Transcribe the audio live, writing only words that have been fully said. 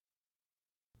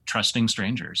trusting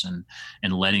strangers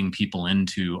and letting people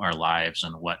into our lives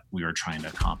and what we were trying to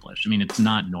accomplish. I mean, it's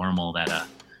not normal that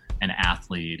an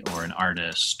athlete or an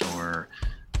artist or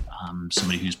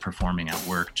somebody who's performing at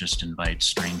work just invites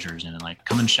strangers in and like,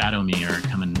 come and shadow me or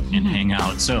come and hang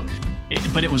out.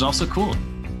 But it was also cool.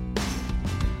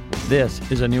 This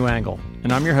is A New Angle,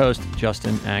 and I'm your host,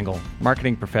 Justin Angle,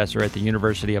 marketing professor at the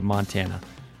University of Montana.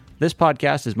 This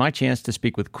podcast is my chance to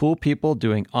speak with cool people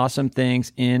doing awesome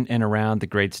things in and around the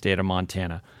great state of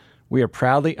Montana. We are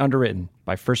proudly underwritten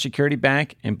by First Security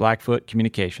Bank and Blackfoot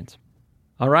Communications.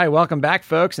 All right, welcome back,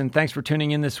 folks, and thanks for tuning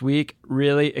in this week.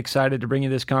 Really excited to bring you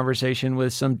this conversation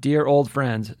with some dear old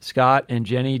friends, Scott and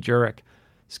Jenny Jurek.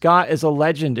 Scott is a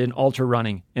legend in ultra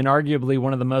running and arguably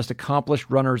one of the most accomplished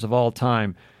runners of all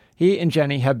time. He and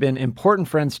Jenny have been important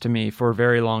friends to me for a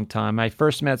very long time. I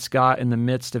first met Scott in the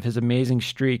midst of his amazing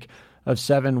streak of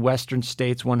 7 Western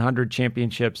States 100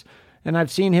 championships, and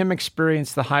I've seen him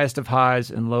experience the highest of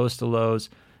highs and lowest of lows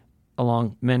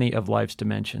along many of life's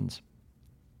dimensions.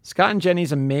 Scott and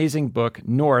Jenny's amazing book,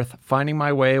 North, Finding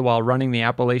My Way While Running the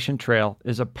Appalachian Trail,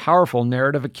 is a powerful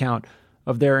narrative account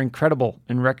of their incredible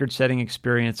and record-setting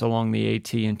experience along the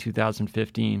AT in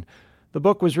 2015. The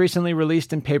book was recently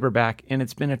released in paperback, and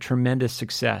it's been a tremendous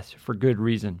success for good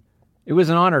reason. It was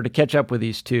an honor to catch up with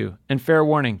these two, and fair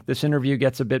warning, this interview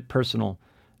gets a bit personal.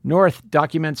 North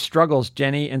documents struggles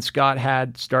Jenny and Scott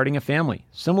had starting a family,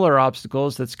 similar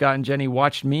obstacles that Scott and Jenny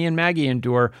watched me and Maggie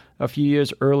endure a few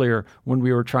years earlier when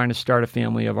we were trying to start a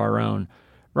family of our own.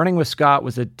 Running with Scott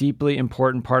was a deeply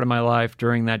important part of my life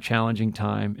during that challenging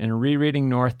time, and rereading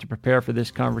North to prepare for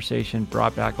this conversation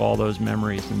brought back all those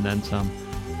memories and then some.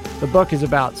 The book is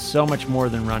about so much more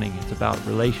than running. It's about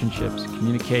relationships,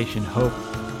 communication, hope,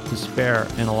 despair,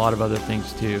 and a lot of other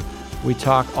things too. We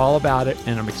talk all about it,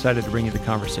 and I'm excited to bring you the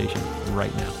conversation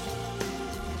right now.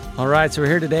 All right, so we're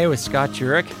here today with Scott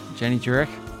Jurek, Jenny Jurek.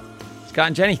 Scott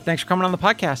and Jenny, thanks for coming on the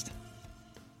podcast.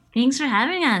 Thanks for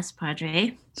having us,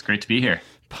 Padre. It's great to be here.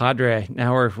 Padre,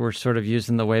 now we're sort of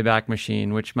using the Wayback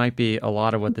Machine, which might be a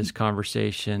lot of what this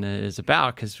conversation is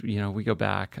about, because, we go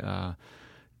back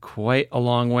quite a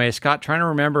long way. Scott, trying to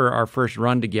remember our first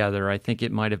run together, I think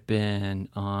it might have been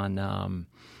on...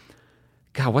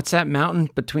 God, what's that mountain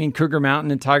between Cougar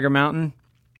Mountain and Tiger Mountain?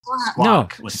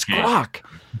 Squawk. No, Squawk.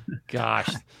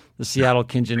 Gosh, the Seattle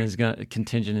contingent is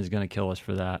gonna kill us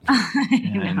for that.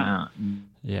 I know.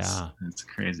 Yeah, it's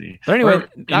crazy. But anyway,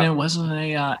 and it wasn't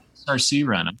a SRC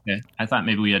run. Okay, I thought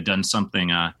maybe we had done something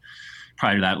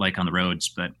prior to that, like on the roads,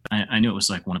 but I knew it was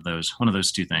like one of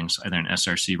those two things, either an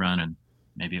SRC run and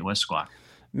maybe it was Squawk.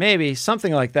 Maybe,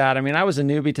 something like that. I mean, I was a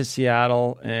newbie to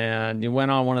Seattle, and you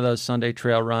went on one of those Sunday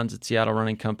trail runs at Seattle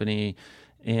Running Company,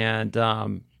 and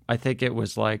I think it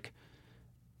was like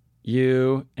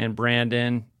you and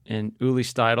Brandon and Uli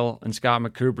Steidel and Scott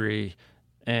McCubry,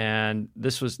 and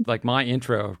this was like my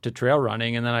intro to trail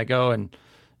running, and then I go and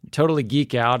totally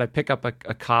geek out. I pick up a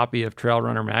copy of Trail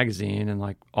Runner magazine, and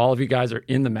like all of you guys are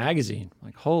in the magazine.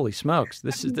 Like, holy smokes,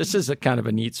 this is a kind of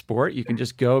a neat sport. You can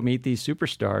just go meet these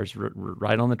superstars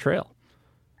right on the trail.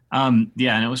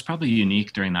 Yeah, and it was probably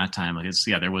unique during that time. Like,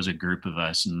 there was a group of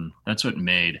us, and that's what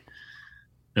made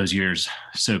those years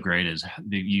so great. Is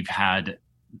you've had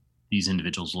these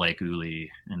individuals like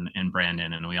Uli and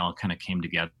Brandon, and we all kind of came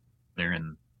together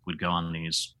and would go on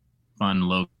these fun,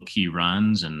 low-key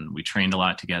runs, and we trained a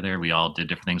lot together. We all did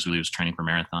different things. Uli was training for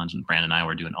marathons, and Brandon and I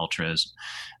were doing ultras.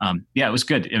 Yeah, it was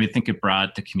good. I think it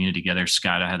brought the community together.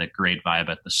 Scott had a great vibe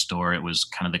at the store. It was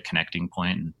kind of the connecting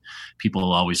point, and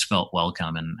people always felt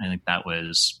welcome, and I think that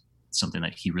was something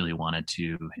that he really wanted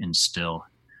to instill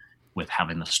with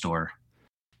having the store.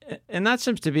 And that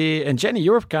seems to be, and Jenny,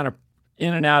 you were kind of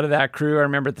in and out of that crew. I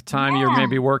remember at the time you were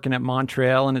maybe working at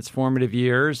Montreal in its formative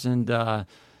years, and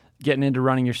getting into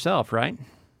running yourself, right?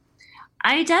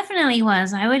 I definitely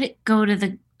was. I would go to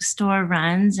the store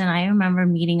runs, and I remember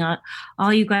meeting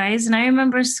all you guys. And I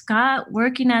remember Scott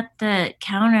working at the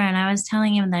counter, and I was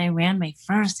telling him that I ran my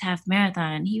first half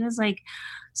marathon, and he was like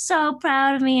so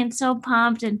proud of me and so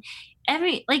pumped. And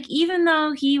even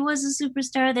though he was a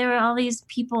superstar, there were all these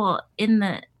people in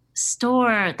the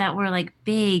store that were like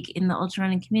big in the ultra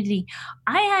running community.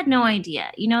 I had no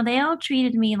idea. They all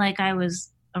treated me like I was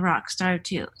a rock star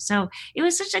too. So it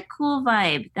was such a cool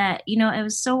vibe that, it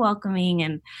was so welcoming,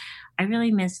 and I really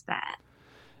missed that.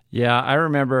 Yeah, I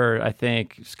remember, I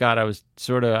think, Scott,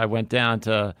 I went down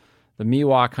to the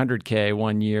Miwok 100K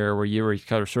one year where you were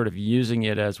kind of sort of using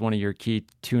it as one of your key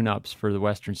tune-ups for the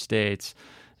Western States.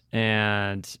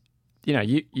 And,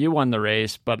 you won the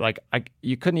race, but like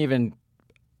you couldn't even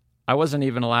I wasn't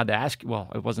even allowed to ask. Well,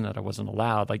 it wasn't that I wasn't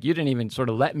allowed. Like, you didn't even sort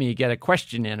of let me get a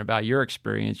question in about your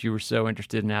experience. You were so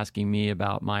interested in asking me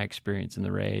about my experience in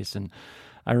the race. And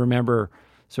I remember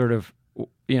sort of,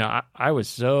 I was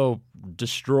so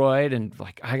destroyed and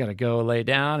like, I got to go lay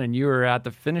down. And you were at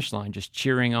the finish line just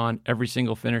cheering on every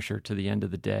single finisher to the end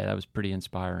of the day. That was pretty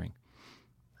inspiring.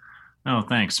 Oh,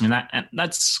 thanks. I mean,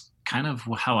 that's kind of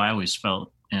how I always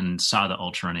felt and saw the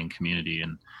ultra running community,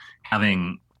 and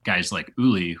having guys like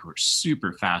Uli who are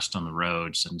super fast on the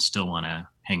roads and still want to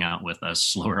hang out with us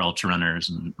slower ultra runners,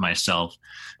 and myself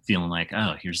feeling like,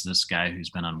 oh, here's this guy who's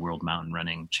been on world mountain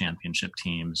running championship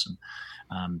teams.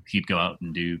 And he'd go out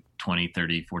and do 20,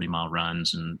 30, 40 mile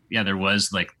runs. And yeah, there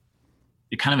was like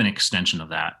kind of an extension of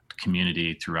that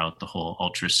community throughout the whole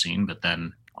ultra scene, but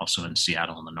then also in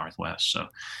Seattle in the Northwest. So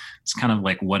it's kind of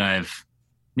like what I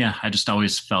just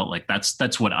always felt like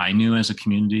that's what I knew as a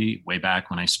community way back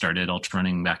when I started ultra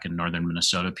running back in northern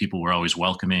Minnesota. People were always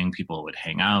welcoming, people would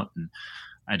hang out, and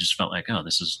I just felt like, oh,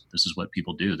 this is what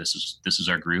people do. This is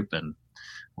our group, and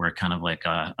we're kind of like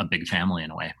a big family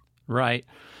in a way. Right.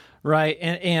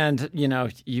 And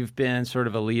you've been sort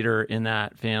of a leader in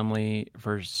that family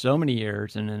for so many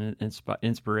years, and an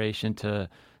inspiration to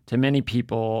many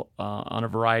people on a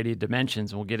variety of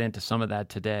dimensions. And we'll get into some of that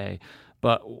today.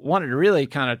 But wanted to really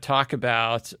kind of talk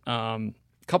about a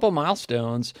couple of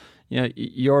milestones.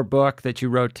 Your book that you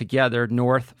wrote together,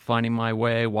 North, Finding My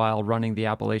Way While Running the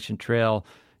Appalachian Trail,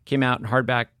 came out in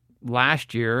hardback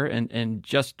last year and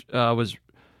just was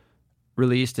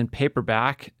released in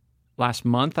paperback last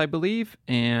month, I believe.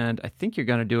 And I think you're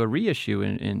going to do a reissue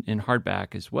in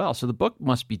hardback as well. So the book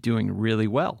must be doing really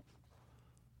well.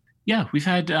 Yeah, we've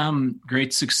had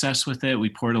great success with it. We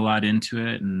poured a lot into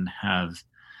it and have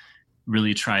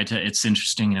really tried to. It's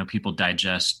interesting, people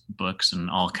digest books in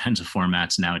all kinds of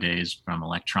formats nowadays, from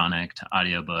electronic to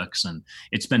audiobooks, and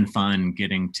it's been fun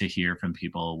getting to hear from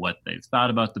people what they've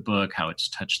thought about the book, how it's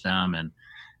touched them. And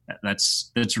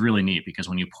that's really neat, because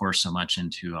when you pour so much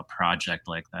into a project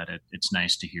like that, it's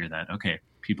nice to hear that, okay,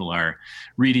 people are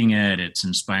reading it, it's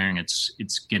inspiring,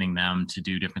 it's getting them to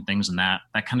do different things, and that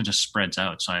kind of just spreads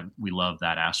out. So we love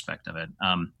that aspect of it.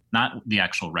 Not the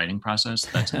actual writing process.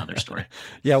 That's another story.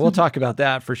 Yeah, we'll talk about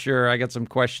that for sure. I got some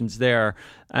questions there.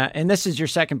 And this is your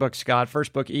second book, Scott.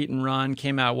 First book, Eat and Run,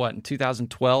 came out, in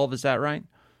 2012? Is that right?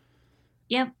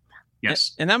 Yep.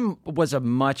 Yes. And that was a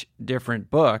much different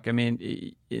book. I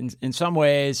mean, in some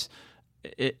ways,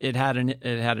 it had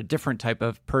a different type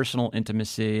of personal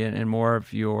intimacy and more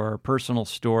of your personal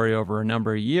story over a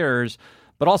number of years,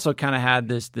 but also kind of had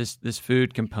this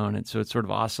food component. So it sort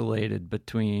of oscillated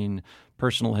between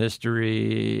personal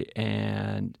history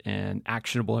and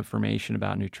actionable information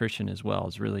about nutrition as well.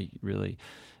 It's really, really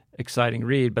exciting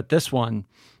read. But this one,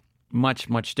 much,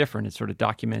 much different. It sort of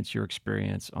documents your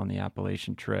experience on the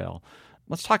Appalachian Trail.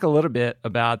 Let's talk a little bit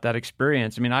about that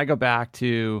experience. I mean, I go back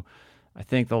to, I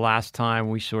think the last time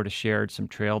we sort of shared some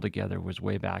trail together was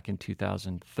way back in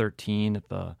 2013 at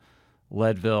the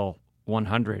Leadville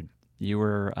 100. You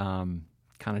were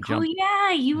kind of jumping. Oh,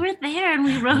 yeah, you were there and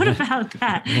we wrote about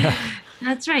that. Yeah.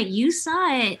 That's right. You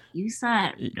saw it. You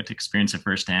got to experience it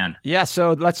firsthand. Yeah.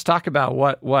 So let's talk about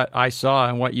what I saw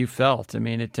and what you felt. I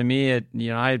mean, to me,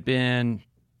 I had been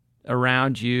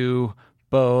around you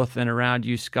both and around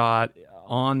you, Scott,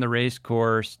 on the race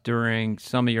course during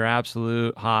some of your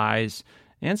absolute highs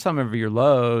and some of your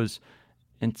lows.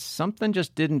 And something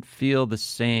just didn't feel the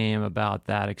same about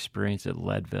that experience at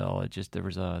Leadville. It just, there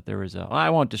was a,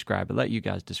 I won't describe it. Let you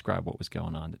guys describe what was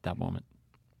going on at that moment.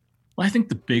 Well, I think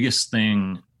the biggest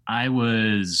thing, I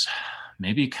was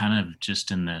maybe kind of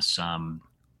just in this, I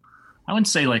wouldn't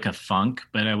say like a funk,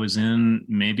 but I was in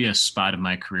maybe a spot of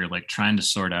my career, like trying to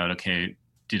sort out, okay,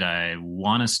 did I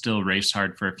want to still race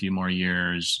hard for a few more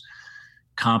years,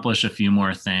 accomplish a few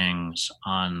more things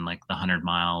on like the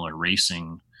 100-mile or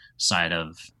racing side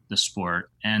of the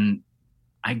sport? And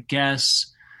I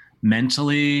guess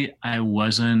mentally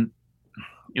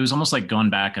it was almost like going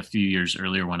back a few years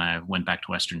earlier when I went back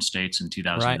to Western States in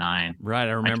 2009. Right.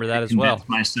 I remember that as well.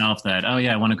 Myself that, oh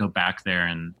yeah, I want to go back there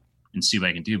and see what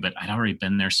I can do. But I'd already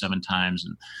been there 7 times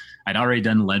and I'd already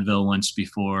done Leadville once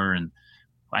before. And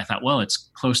I thought, well, it's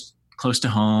close to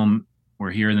home.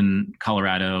 We're here in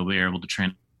Colorado. We're able to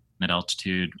train at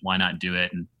altitude. Why not do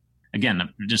it? And again,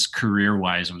 just career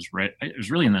wise, I was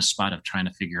really in this spot of trying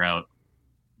to figure out,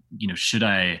 should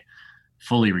I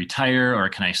fully retire or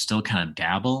can I still kind of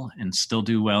dabble and still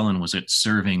do well? And was it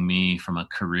serving me from a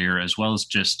career as well as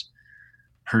just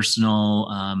personal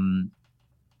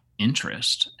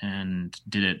interest? And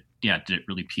did it did it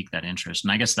really pique that interest?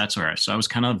 And I guess that's where so I was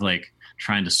kind of like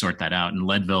trying to sort that out. And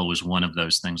Leadville was one of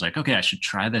those things like, okay, I should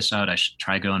try this out. I should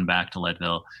try going back to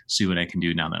Leadville, see what I can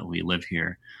do now that we live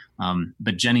here.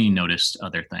 But Jenny noticed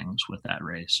other things with that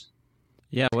race.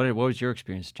 Yeah. What was your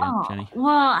experience, Jenny?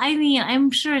 Well, I mean,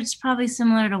 I'm sure it's probably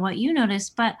similar to what you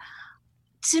noticed, but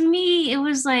to me, it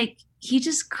was like he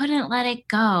just couldn't let it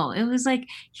go. It was like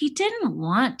he didn't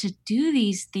want to do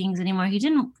these things anymore. He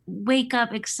didn't wake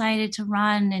up excited to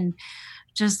run and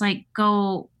just like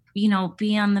go, be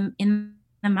in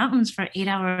the mountains for 8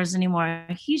 hours anymore.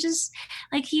 He just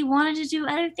like he wanted to do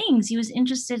other things. He was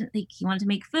interested, like he wanted to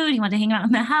make food, he wanted to hang out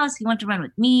in the house, he wanted to run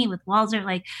with me, with Walter,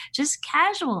 like just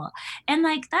casual. And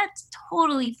like that's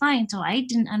totally fine. So I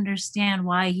didn't understand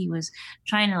why he was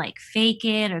trying to like fake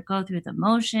it or go through the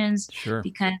motions. Sure.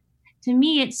 Because to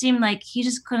me, it seemed like he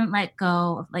just couldn't let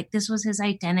go of like this was his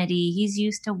identity. He's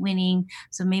used to winning.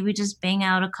 So maybe just bang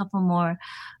out a couple more.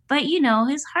 But,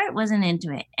 his heart wasn't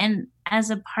into it. And as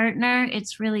a partner,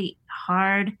 it's really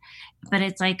hard, but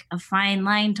it's like a fine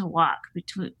line to walk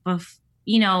between,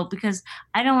 because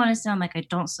I don't want to sound like I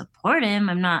don't support him.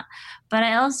 I'm not. But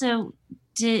I also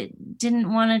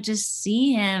didn't want to just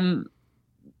see him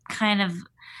kind of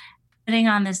putting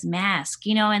on this mask,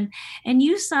 and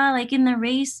you saw like in the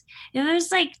race, there was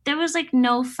like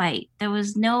no fight. There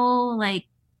was no like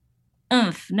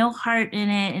oomph, no heart in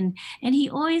it. And he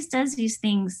always does these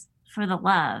things for the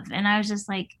love. And I was just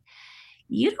like,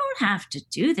 you don't have to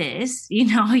do this.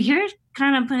 You're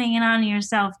kind of putting it on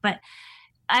yourself. But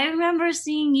I remember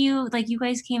seeing you, like you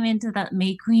guys came into the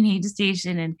May Queen aid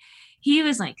station and he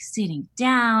was like sitting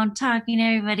down, talking to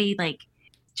everybody, like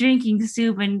drinking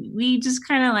soup. And we just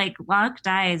kind of like locked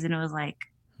eyes and it was like,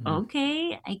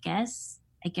 okay, I guess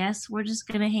we're just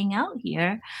going to hang out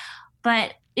here.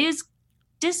 But it was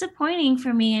disappointing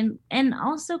for me and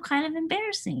also kind of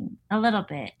embarrassing a little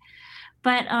bit.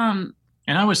 But and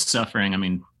I was suffering. I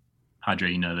mean,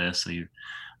 Padre, this.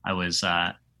 I was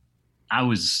I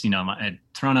had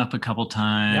thrown up a couple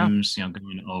times,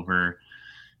 going over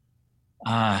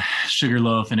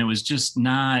Sugarloaf, and it was just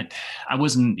not. I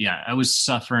was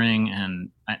suffering, and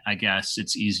I guess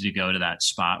it's easy to go to that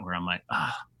spot where I'm like,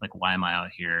 like why am I out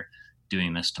here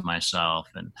doing this to myself?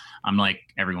 And I'm like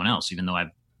everyone else, even though I've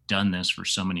done this for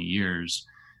so many years,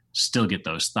 still get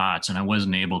those thoughts. And I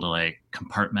wasn't able to like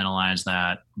compartmentalize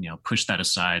that, push that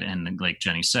aside. And like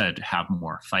Jenny said, have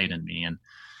more fight in me and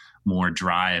more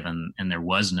drive. And there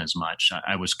wasn't as much.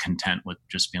 I was content with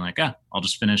just being like, I'll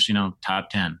just finish, top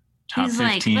 10, top He's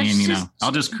 15, like,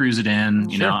 I'll just cruise it in,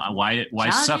 Sure. Why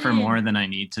suffer more than I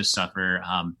need to suffer?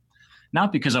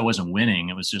 Not because I wasn't winning.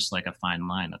 It was just like a fine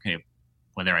line. Okay,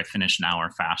 whether I finish an hour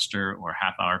faster or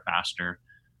half hour faster,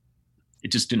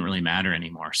 it just didn't really matter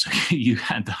anymore. So you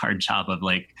had the hard job of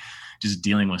like just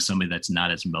dealing with somebody that's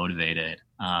not as motivated.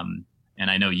 And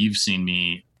I know you've seen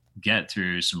me get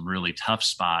through some really tough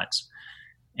spots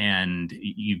and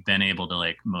you've been able to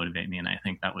like motivate me. And I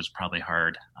think that was probably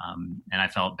hard. And I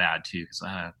felt bad too, because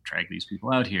I drag these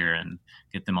people out here and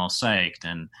get them all psyched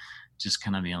and just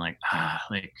kind of being like,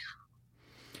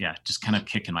 just kind of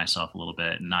kicking myself a little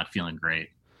bit and not feeling great.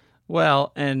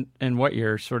 Well, and what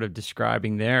you're sort of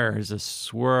describing there is a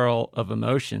swirl of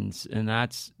emotions, and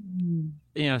that's,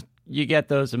 you get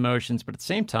those emotions, but at the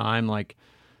same time, like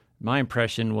my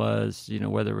impression was,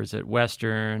 whether it was at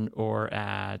Western or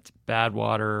at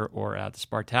Badwater or at the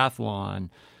Spartathlon,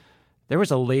 there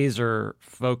was a laser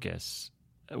focus,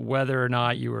 whether or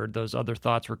not those other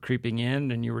thoughts were creeping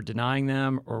in and you were denying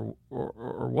them or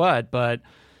what, but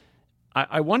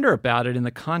I wonder about it in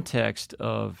the context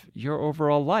of your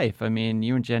overall life. I mean,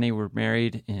 you and Jenny were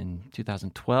married in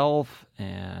 2012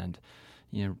 and,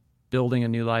 building a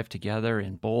new life together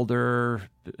in Boulder,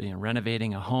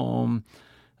 renovating a home,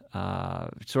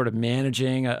 sort of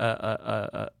managing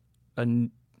I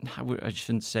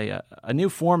shouldn't say a new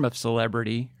form of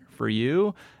celebrity for you.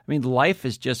 I mean, life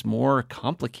is just more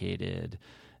complicated.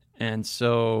 And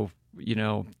so,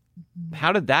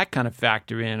 how did that kind of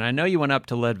factor in? I know you went up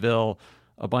to Leadville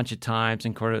a bunch of times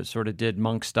and sort of did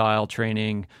monk style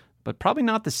training, but probably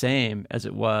not the same as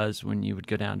it was when you would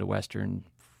go down to Western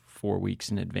 4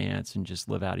 weeks in advance and just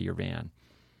live out of your van.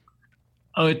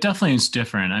 Oh, it definitely is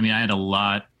different. I mean, I had a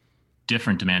lot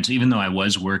different demands, even though I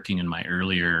was working in my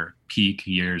earlier peak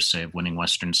years, say of winning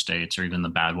Western States or even the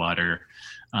Badwater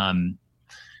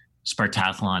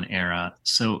Spartathlon era.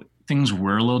 So things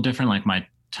were a little different. Like my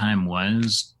time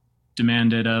was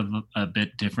demanded of a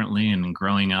bit differently, and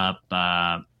growing up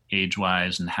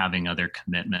age-wise and having other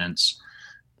commitments,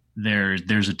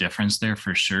 there's a difference there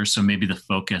for sure. So maybe the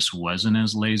focus wasn't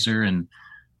as laser. And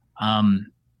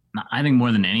I think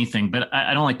more than anything, but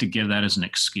I don't like to give that as an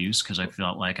excuse because I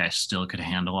felt like I still could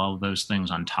handle all of those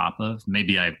things on top of.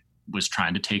 Maybe I was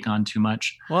trying to take on too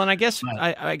much. Well, and I guess But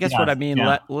I guess yeah, what I mean,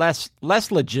 yeah, less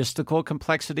logistical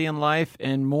complexity in life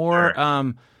and more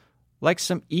sure. like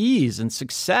some ease and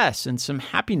success and some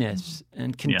happiness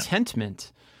and Yeah.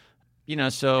 contentment. Yeah,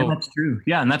 So that's true.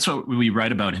 Yeah, and that's what we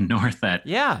write about in North, that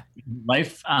yeah,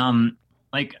 life,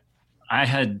 like I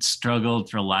had struggled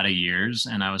for a lot of years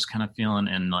and I was kind of feeling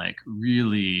and like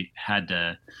really had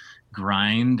to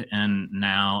grind. And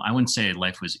now I wouldn't say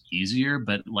life was easier,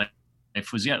 but life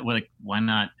was, yeah, like, why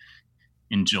not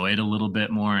enjoy it a little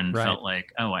bit more? And right. felt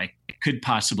like, oh, I could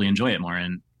possibly enjoy it more.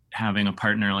 And having a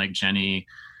partner like Jenny,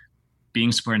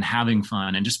 being supported and having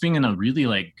fun and just being in a really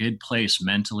like good place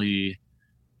mentally,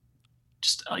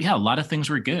 just yeah, a lot of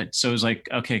things were good. So it was like,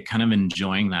 okay, kind of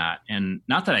enjoying that. And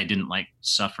not that I didn't like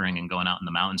suffering and going out in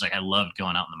the mountains. Like I loved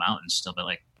going out in the mountains still, but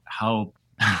like how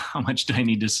much do I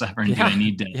need to suffer, and Yeah.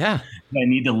 Yeah. do I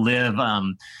need to live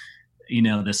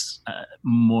this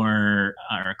more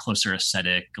or closer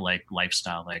ascetic like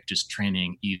lifestyle, like just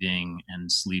training, eating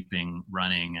and sleeping,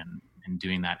 running and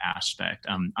doing that aspect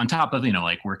on top of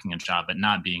like working a job, but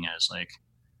not being as like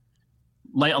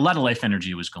a lot of life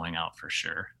energy was going out for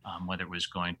sure, whether it was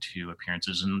going to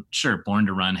appearances. And sure, Born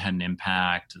to Run had an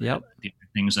impact, Yep. the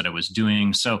things that I was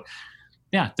doing. So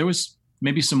yeah, there was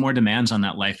maybe some more demands on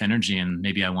that life energy, and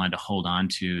maybe I wanted to hold on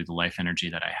to the life energy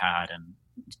that I had. And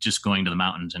just going to the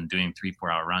mountains and doing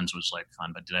 3-4 hour runs was like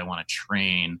fun, but did I want to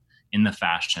train in the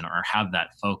fashion or have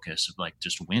that focus of like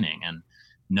just winning and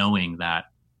knowing that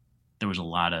there was a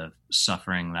lot of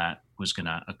suffering that was going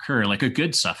to occur, like a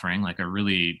good suffering, like a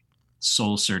really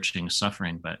soul searching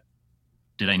suffering, but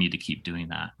did I need to keep doing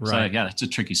that? Right. So yeah, that's a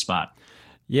tricky spot.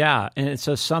 Yeah. And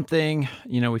so something,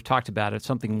 we've talked about it,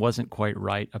 something wasn't quite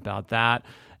right about that.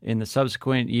 In the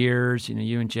subsequent years,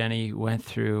 you and Jenny went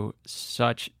through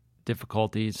such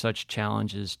difficulties, such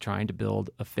challenges trying to build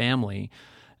a family.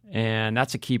 And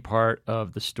that's a key part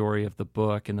of the story of the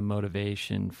book and the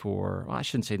motivation for, well, I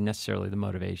shouldn't say necessarily the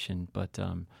motivation, but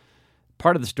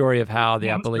part of the story of how the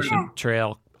Appalachian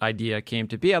Trail idea came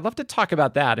to be. I'd love to talk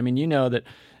about that. I mean, that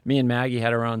me and Maggie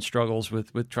had our own struggles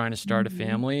with trying to start a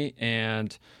family.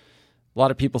 And a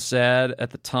lot of people said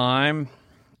at the time,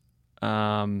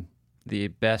 the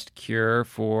best cure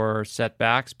for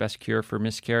setbacks, best cure for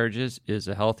miscarriages is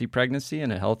a healthy pregnancy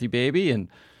and a healthy baby. And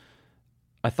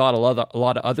I thought a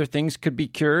lot of other things could be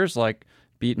cures, like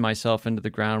beating myself into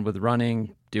the ground with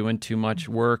running, doing too much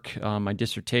work, my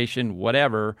dissertation,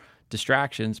 whatever,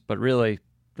 distractions. But really,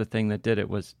 the thing that did it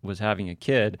was having a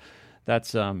kid.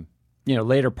 That's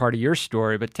later part of your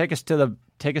story. But take us to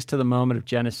the moment of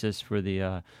genesis for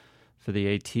the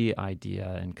AT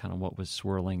idea and kind of what was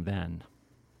swirling then.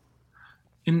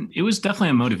 And it was definitely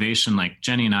a motivation. Like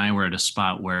Jenny and I were at a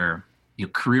spot where,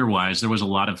 career-wise, there was a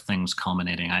lot of things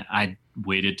culminating. I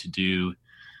waited to do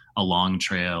a long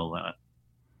trail,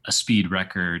 a speed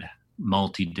record,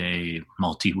 multi-day,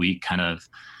 multi-week kind of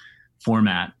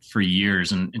format for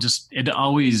years. And it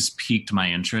always piqued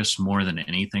my interest more than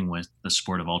anything with the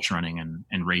sport of ultra running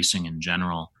and racing in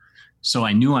general. So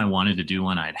I knew I wanted to do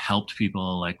one. I'd helped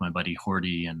people like my buddy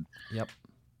Horty and yep.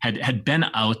 had been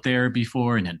out there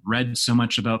before and had read so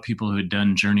much about people who had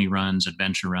done journey runs,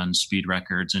 adventure runs, speed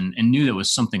records, and knew that was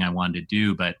something I wanted to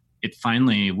do. But it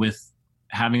finally, with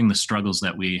having the struggles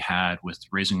that we had with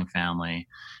raising a family,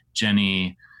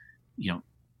 Jenny,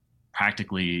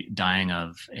 practically dying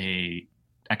of a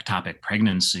ectopic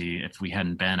pregnancy if we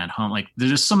hadn't been at home, like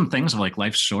there's just some things of like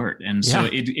life's short. And so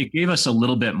it gave us a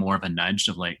little bit more of a nudge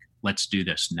of like, let's do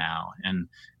this now. And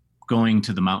going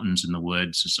to the mountains and the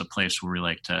woods is a place where we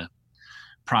like to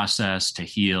process, to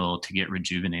heal, to get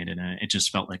rejuvenated. And it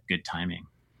just felt like good timing.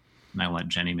 And I'll let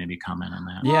Jenny maybe comment on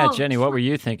that. Yeah, Jenny, what were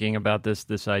you thinking about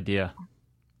this idea?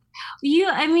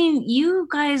 You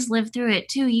guys lived through it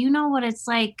too. You know what it's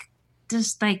like,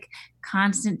 just like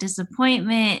constant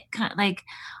disappointment. Like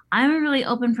I'm a really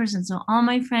open person. So all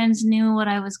my friends knew what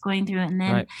I was going through. And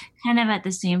then kind of at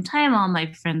the same time, all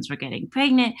my friends were getting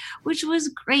pregnant, which was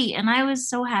great. And I was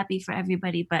so happy for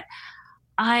everybody. But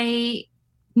I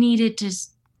needed to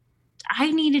just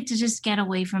get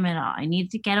away from it all. I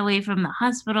needed to get away from the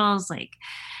hospitals, like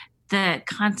the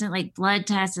constant like blood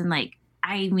tests and like,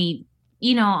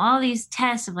 all these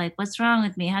tests of like, what's wrong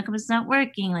with me? How come it's not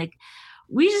working? Like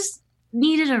we just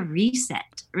needed a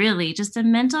reset, really, just a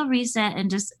mental reset and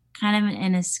just kind of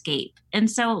an escape.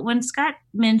 And so when Scott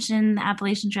mentioned the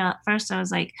Appalachian Trail at first, I was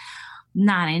like,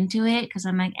 not into it because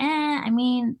I'm like, I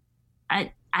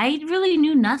really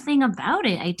knew nothing about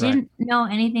it. I didn't know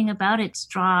anything about its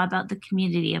draw, about the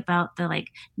community, about the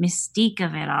like mystique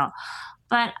of it all.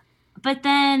 But but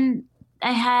then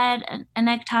I had an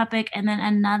ectopic and then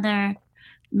another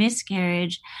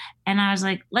miscarriage, and I was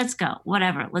like, let's go,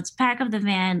 whatever, let's pack up the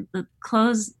van,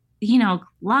 close,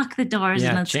 lock the doors,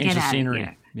 and let's change get the out scenery. of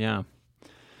here.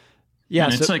 Yeah.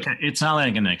 And it's not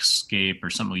like an escape or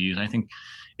something we use. I think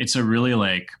it's a really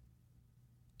like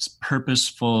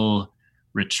purposeful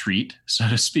retreat, so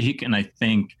to speak. And I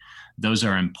think those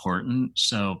are important.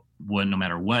 So no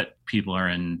matter what people are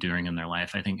enduring in their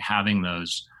life, I think having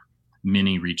those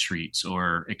mini retreats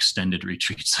or extended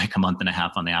retreats, like a month and a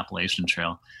half on the Appalachian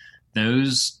Trail,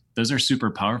 those are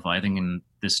super powerful. I think in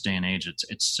this day and age,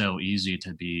 it's so easy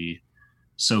to be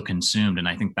so consumed. And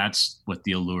I think that's what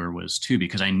the allure was too,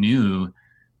 because I knew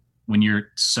when you're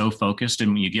so focused,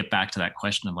 and when you get back to that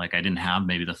question of like, I didn't have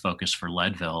maybe the focus for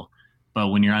Leadville, but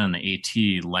when you're out on the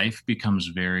AT, life becomes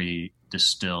very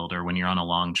distilled. Or when you're on a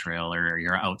long trail, or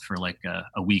you're out for like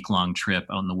a week-long trip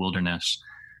out in the wilderness,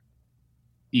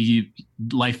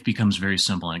 life becomes very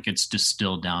simple, and it gets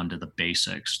distilled down to the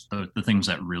basics, the things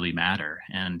that really matter.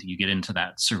 And you get into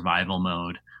that survival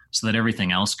mode so that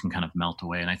everything else can kind of melt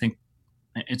away. And I think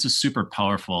it's a super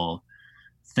powerful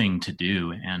thing to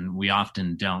do. And we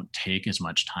often don't take as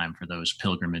much time for those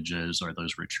pilgrimages or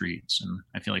those retreats. And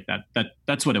I feel like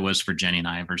that's what it was for Jenny and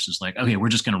I, versus like, okay, we're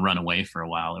just going to run away for a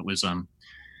while. It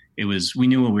was, we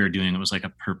knew what we were doing. It was like a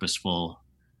purposeful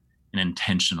and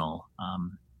intentional,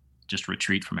 just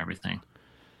retreat from everything.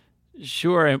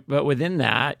 Sure. But within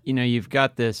that, you've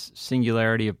got this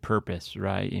singularity of purpose,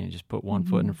 right? Just put one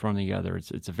foot in front of the other.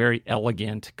 It's a very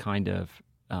elegant kind of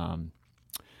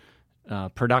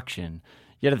production.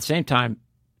 Yet at the same time,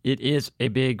 it is a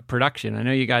big production. I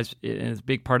know you guys, and it's a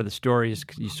big part of the story is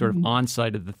you sort of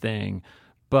on-site of the thing,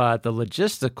 but the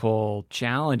logistical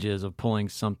challenges of pulling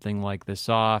something like this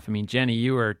off. I mean, Jenny,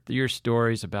 your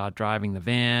stories about driving the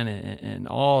van and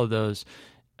all of those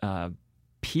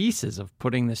pieces of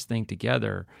putting this thing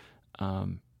together,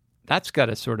 that's got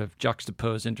to sort of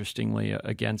juxtapose interestingly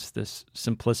against this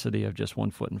simplicity of just one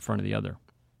foot in front of the other.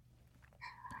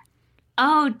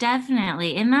 Oh,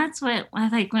 definitely. And that's what I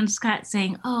like when Scott's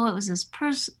saying, oh, it was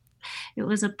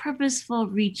a purposeful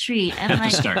retreat. And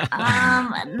like,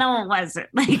 no, it wasn't.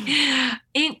 Like,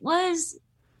 it was,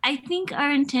 I think our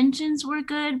intentions were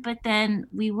good, but then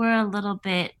we were a little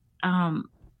bit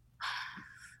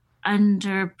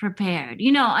underprepared.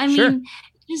 Sure.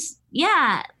 Just,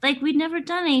 like we'd never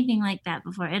done anything like that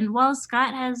before. And while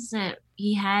Scott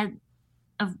he had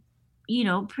a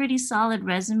pretty solid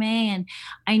resume, and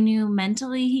I knew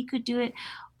mentally he could do it,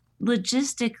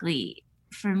 logistically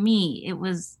for me it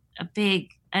was a big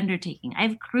undertaking.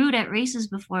 I've crewed at races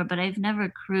before, but I've never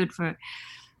crewed for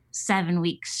 7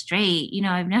 weeks straight.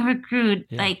 I've never crewed,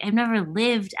 like I've never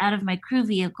lived out of my crew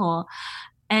vehicle,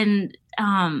 and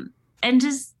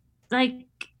just like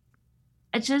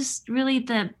just really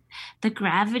the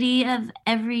gravity of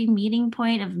every meeting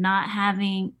point of not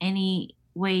having any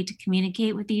way to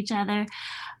communicate with each other.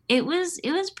 It was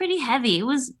pretty heavy. It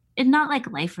was not like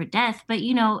life or death, but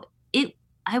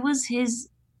I was his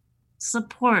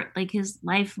support, like his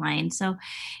lifeline. So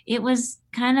it was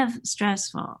kind of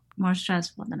stressful, more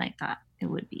stressful than I thought it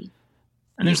would be.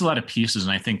 And there's a lot of pieces.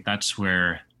 And I think that's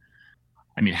where,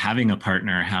 having a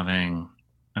partner, having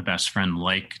a best friend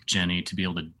like Jenny to be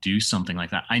able to do something like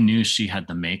that, I knew she had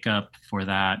the makeup for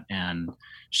that and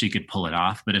she could pull it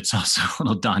off, but it's also a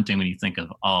little daunting when you think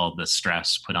of all the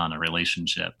stress put on a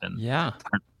relationship and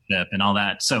partnership and all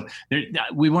that. So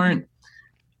we weren't,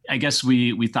 I guess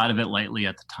we thought of it lightly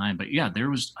at the time, but there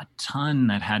was a ton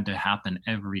that had to happen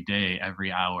every day,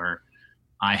 every hour.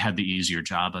 I had the easier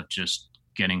job of just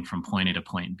getting from point A to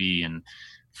point B and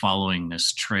following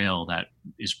this trail that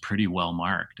is pretty well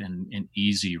marked and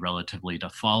easy relatively to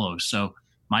follow. So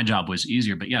my job was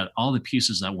easier, but all the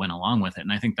pieces that went along with it.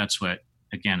 And I think that's what,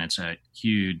 again, it's a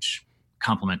huge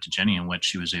compliment to Jenny and what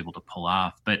she was able to pull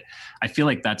off. But I feel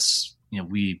like that's,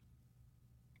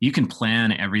 you can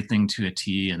plan everything to a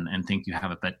T and think you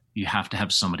have it, but you have to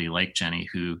have somebody like Jenny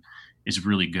who is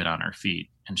really good on her feet,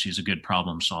 and she's a good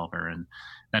problem solver. And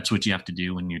that's what you have to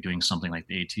do when you're doing something like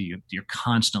the AT. You're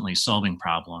constantly solving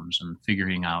problems and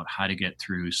figuring out how to get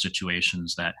through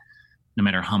situations that no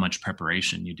matter how much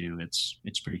preparation you do, it's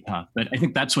pretty tough. But I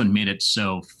think that's what made it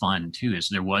so fun too, is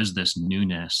there was this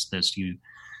newness, this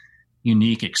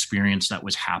unique experience that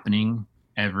was happening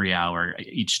every hour,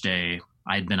 each day.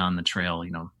 I'd been on the trail,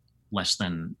 less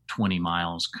than 20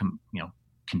 miles,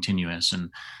 continuous.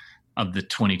 And of the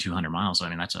 2,200 miles,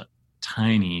 that's a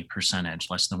tiny percentage,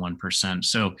 less than 1%.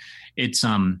 So it's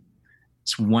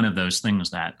one of those things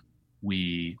that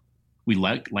we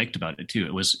liked about it too.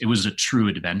 It was a true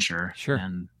adventure. Sure.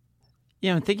 And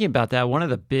I'm thinking about that. One of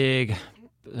the big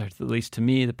at least to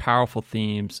me, the powerful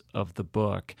themes of the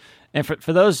book. And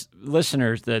for those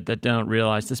listeners that don't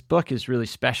realize, this book is really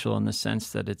special in the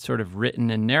sense that it's sort of written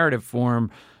in narrative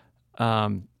form.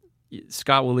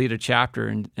 Scott will lead a chapter,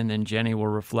 and then Jenny will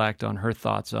reflect on her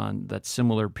thoughts on that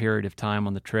similar period of time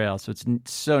on the trail. So it's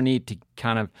so neat to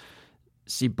kind of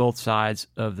see both sides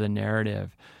of the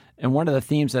narrative. And one of the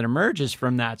themes that emerges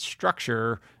from that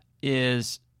structure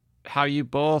is how you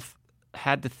both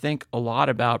had to think a lot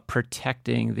about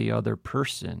protecting the other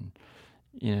person.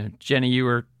 You know, Jenny, you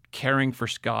were caring for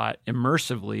Scott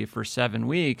immersively for 7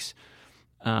 weeks,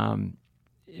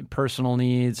 personal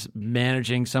needs,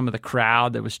 managing some of the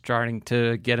crowd that was starting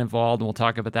to get involved, and we'll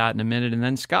talk about that in a minute. And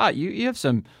then Scott, you have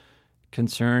some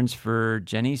concerns for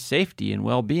Jenny's safety and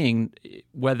well-being,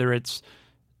 whether it's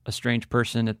a strange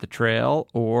person at the trail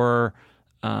or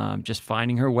just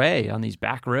finding her way on these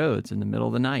back roads in the middle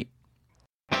of the night.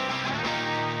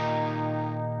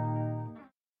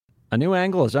 A New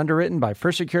Angle is underwritten by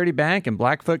First Security Bank and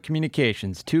Blackfoot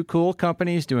Communications, 2 cool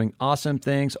companies doing awesome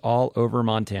things all over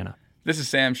Montana. This is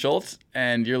Sam Schultz,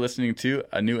 and you're listening to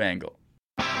A New Angle.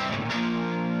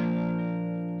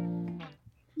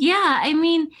 Yeah, I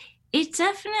mean, it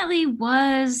definitely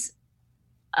was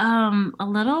a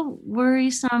little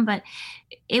worrisome, but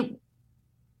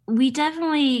we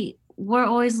definitely were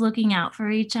always looking out for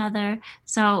each other.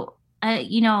 So a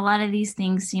lot of these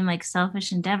things seem like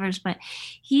selfish endeavors, but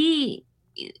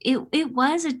it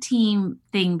was a team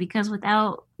thing, because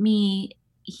without me,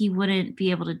 he wouldn't be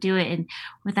able to do it. And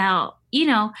without,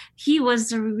 he was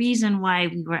the reason why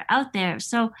we were out there.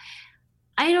 So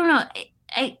I don't know.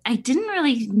 I didn't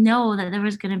really know that there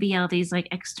was going to be all these like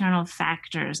external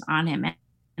factors on him.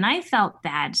 And I felt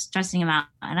bad stressing him out,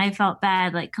 and I felt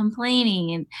bad like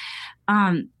complaining.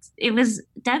 And it was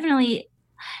definitely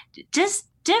just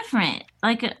different,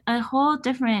 like a whole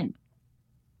different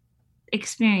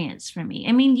experience for me.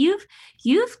 I mean,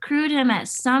 you've crewed him at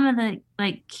some of the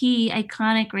like key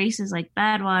iconic races like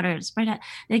Badwater, Spread,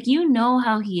 like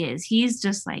how he is. He's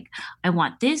just like, I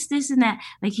want this and that.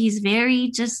 Like he's very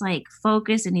just like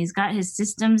focused, and he's got his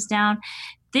systems down.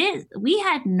 We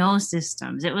had no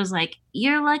systems. It was like,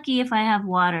 you're lucky if I have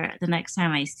water the next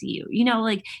time I see you.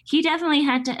 Like he definitely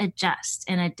had to adjust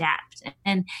and adapt.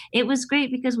 And it was great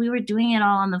because we were doing it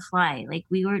all on the fly. Like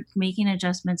we were making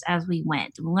adjustments as we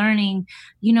went, learning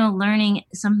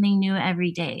something new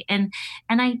every day. And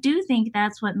I do think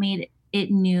that's what made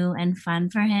it new and fun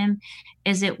for him,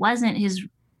 is it wasn't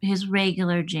his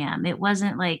regular jam. It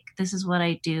wasn't like, this is what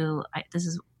I do. This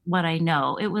is what I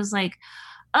know. It was like,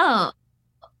 oh,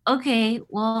 okay,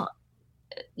 well,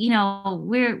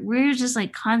 we're just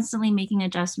like constantly making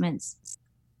adjustments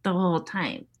the whole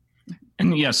time.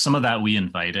 And yes, some of that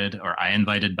I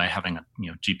invited by having a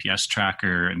GPS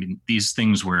tracker. I mean, these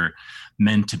things were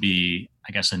meant to be,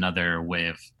 I guess, another way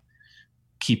of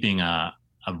keeping a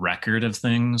record of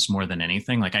things more than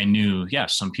anything. Like I knew,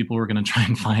 yes, some people were going to try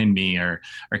and find me or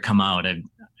come out. I'd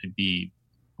be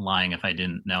lying if I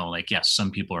didn't know. Like, yes,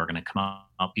 some people are going to come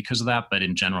out because of that, but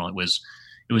in general, it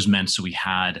was meant so we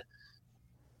had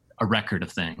a record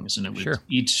of things, and it was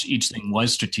each thing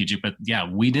was strategic. But yeah,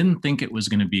 we didn't think it was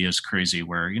going to be as crazy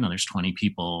where there's 20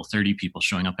 people, 30 people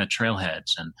showing up at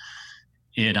trailheads, and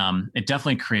it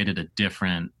definitely created a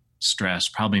different stress,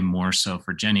 probably more so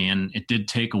for Jenny, and it did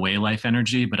take away life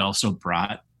energy, but also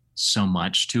brought so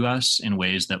much to us in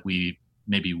ways that we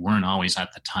maybe weren't always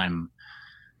at the time,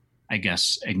 I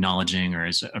guess, acknowledging or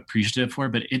as appreciative for.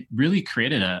 But it really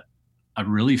created a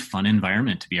really fun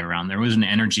environment to be around. There was an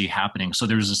energy happening. So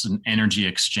there was an energy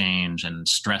exchange and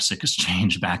stress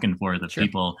exchange back and forth of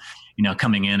people,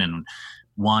 coming in and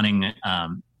wanting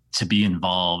to be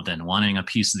involved and wanting a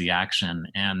piece of the action.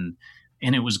 And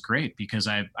it was great because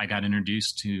I got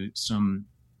introduced to some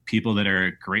people that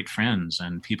are great friends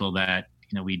and people that,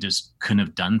 we just couldn't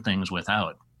have done things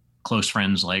without. Close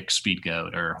friends like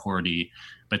Speedgoat or Horty,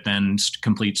 but then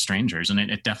complete strangers. And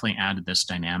it definitely added this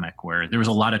dynamic where there was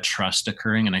a lot of trust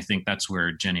occurring. And I think that's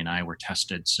where Jenny and I were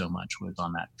tested so much, was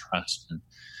on that trust and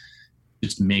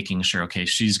just making sure, okay,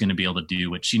 she's going to be able to do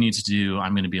what she needs to do.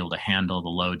 I'm going to be able to handle the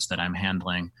loads that I'm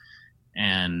handling.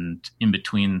 And in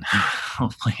between,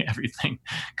 hopefully everything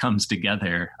comes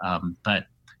together. But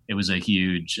it was a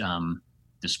huge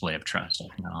display of trust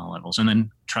on all levels, and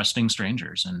then trusting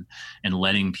strangers and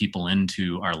letting people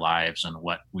into our lives and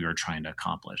what we were trying to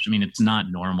accomplish. I mean, it's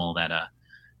not normal that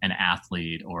an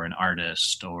athlete or an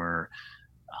artist or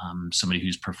somebody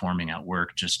who's performing at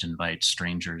work just invites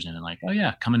strangers in and like, oh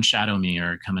yeah, come and shadow me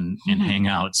or come and hang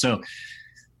out. So,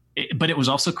 but it was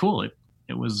also cool.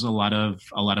 It was a lot of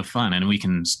fun, and we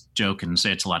can joke and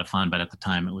say it's a lot of fun, but at the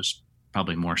time it was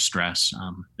probably more stress,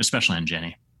 especially on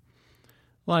Jenny.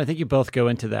 Well, I think you both go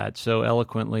into that so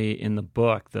eloquently in the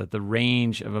book, the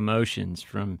range of emotions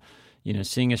from,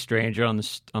 seeing a stranger on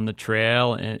the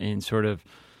trail and sort of,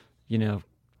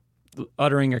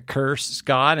 uttering a curse,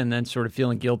 Scott, and then sort of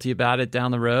feeling guilty about it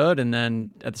down the road. And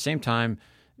then at the same time,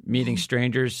 meeting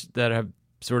strangers that have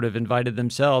sort of invited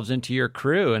themselves into your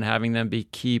crew and having them be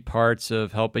key parts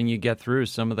of helping you get through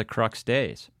some of the crux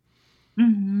days.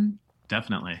 Mm-hmm.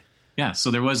 Definitely. Yeah.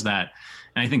 So there was that.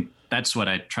 And I think that's what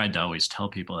I tried to always tell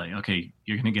people, like, okay,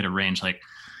 you're going to get a range, like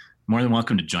more than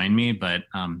welcome to join me. But,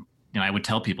 I would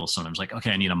tell people sometimes like,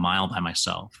 okay, I need a mile by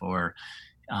myself, or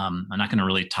I'm not going to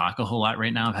really talk a whole lot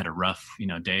right now. I've had a rough,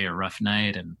 day or rough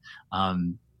night. And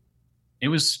it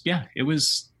was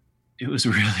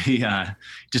really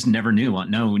just never knew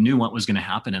what was going to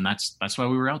happen. And that's why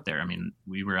we were out there. I mean,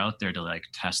 we were out there to like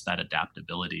test that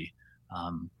adaptability,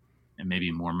 and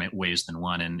maybe more ways than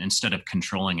one. And instead of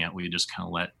controlling it, we just kind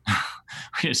of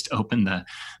we just opened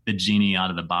the genie out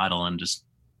of the bottle and just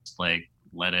like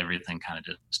let everything kind of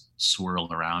just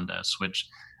swirl around us, which,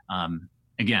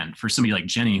 again, for somebody like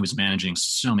Jenny, who was managing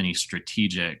so many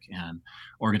strategic and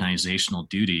organizational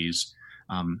duties,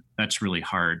 that's really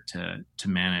hard to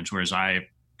manage. Whereas I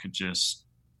could just,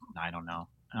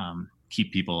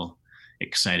 keep people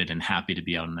excited and happy to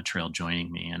be out on the trail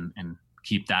joining me, and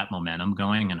keep that momentum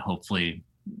going, and hopefully,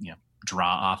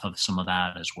 draw off of some of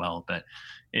that as well. But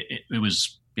it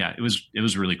was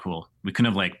really cool. We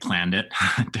couldn't have like planned it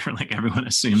different. Like everyone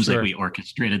assumes Sure. like we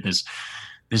orchestrated this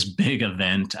big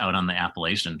event out on the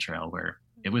Appalachian Trail, where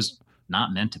it was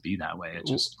not meant to be that way. It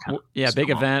just big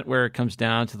event where it comes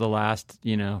down to the last,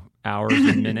 hours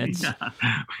and minutes.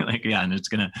 And it's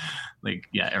gonna,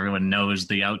 everyone knows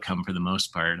the outcome for the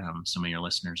most part. Some of your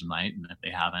listeners might, and if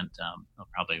they haven't, they'll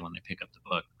probably, when they pick up the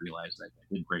book, realize that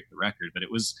I did break the record. But it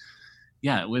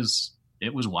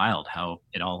was wild how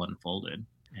it all unfolded,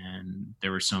 and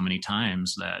there were so many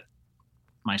times that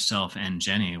myself and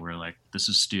Jenny were like, "This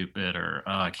is stupid," or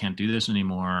 "Oh, I can't do this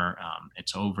anymore.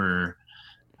 It's over."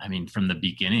 I mean, from the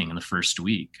beginning, in the first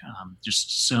week,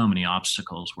 just so many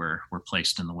obstacles were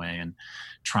placed in the way, and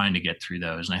trying to get through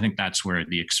those. And I think that's where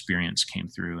the experience came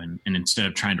through. And instead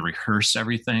of trying to rehearse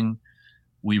everything,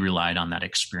 we relied on that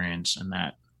experience and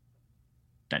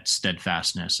that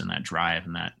steadfastness and that drive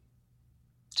and that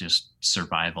just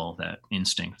survival, that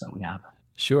instinct that we have.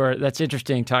 Sure. That's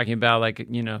interesting, talking about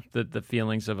the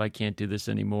feelings of I can't do this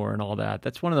anymore and all that.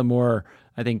 That's one of the more,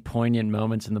 I think, poignant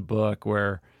moments in the book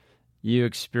where you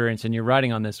experience, and your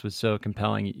writing on this was so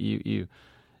compelling, you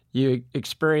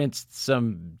experienced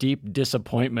some deep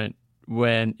disappointment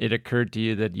when it occurred to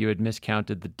you that you had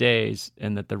miscounted the days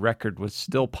and that the record was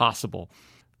still possible.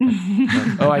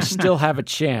 I still have a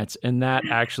chance, and that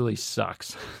actually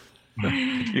sucks.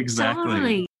 Exactly.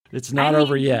 Totally. It's not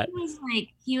over yet.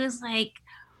 He was like,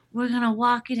 we're going to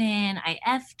walk it in. I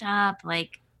effed up.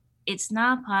 Like, it's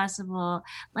not possible.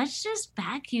 Let's just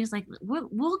back. He was like,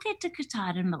 we'll get to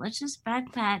Katahdin, but let's just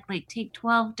backpack, take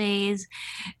 12 days.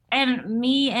 And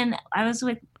me, and I was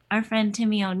with our friend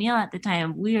Timmy O'Neill at the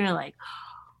time. We were like,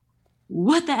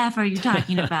 what the F are you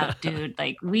talking about, dude?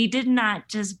 We did not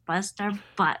just bust our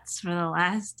butts for the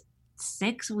last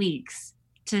 6 weeks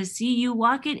to see you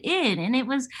walk it in. And it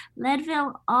was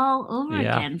Leadville all over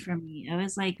again for me. I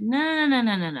was like, no.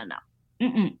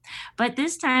 Mm-mm. But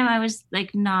this time I was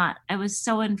I was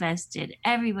so invested.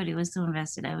 Everybody was so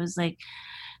invested. I was like,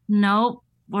 nope,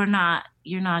 we're not.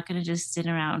 You're not going to just sit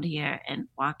around here and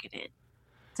walk it in.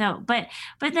 So, but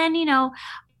then,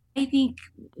 I think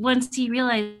once he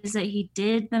realized that he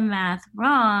did the math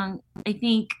wrong, I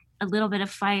think a little bit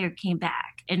of fire came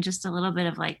back and just a little bit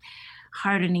of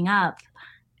hardening up.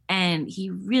 And he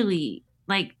really,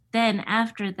 then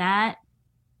after that,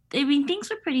 I mean, things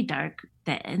were pretty dark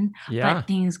then, but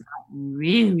things got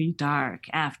really dark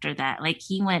after that.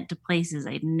 He went to places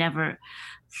I'd never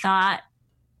thought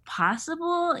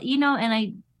possible, and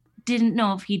I didn't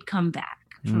know if he'd come back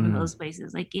from those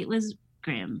places. It was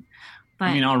grim. But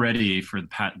I mean, already for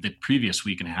the previous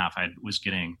week and a half, I was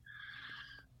getting,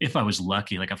 if I was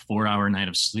lucky, a 4-hour night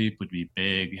of sleep would be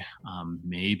big.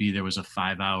 Maybe there was a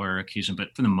 5-hour occasion,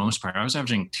 but for the most part, I was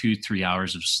averaging 2-3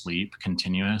 hours of sleep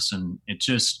continuous. And it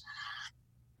just,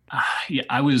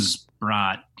 I was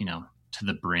brought, to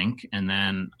the brink. And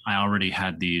then I already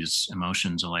had these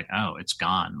emotions of oh, it's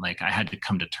gone. I had to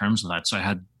come to terms with that. So I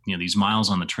had, these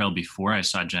miles on the trail before I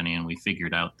saw Jenny, and we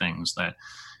figured out things that,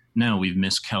 no, we've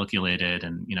miscalculated.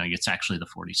 And, it's actually the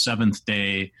 47th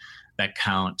day that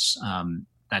counts.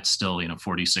 That's still,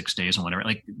 46 days and whatever.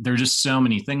 There are just so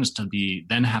many things to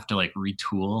then have to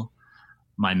retool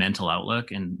my mental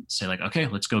outlook and say okay,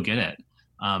 let's go get it.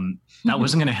 That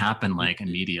wasn't going to happen like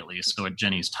immediately. So what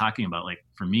Jenny's talking about, like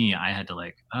for me, I had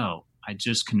to I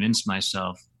just convinced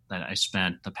myself that I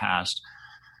spent the past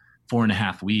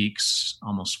 4.5 weeks,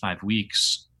 almost 5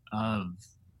 weeks of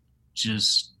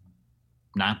just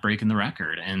not breaking the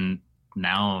record. And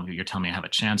now you're telling me I have a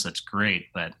chance. That's great.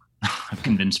 But I've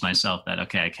convinced myself that,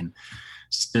 okay, I can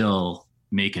still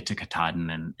make it to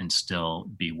Katahdin and still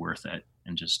be worth it,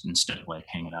 and just instead of like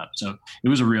hang it up. So it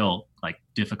was a real like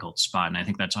difficult spot. And I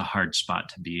think that's a hard spot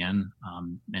to be in.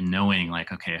 And knowing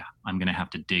like, okay, I'm going to have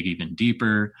to dig even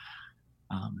deeper.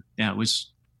 It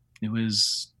was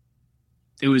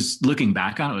looking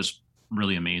back on it, was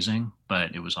really amazing,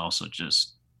 but it was also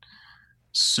just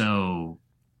so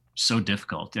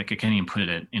difficult. Like I can't even put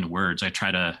it in words. I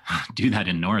try to do that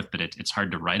in North, but it's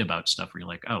hard to write about stuff where you're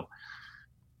like, oh,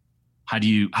 how do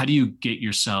you get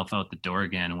yourself out the door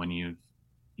again when you've,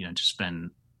 just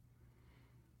been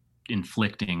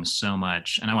inflicting so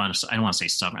much. And I don't want to say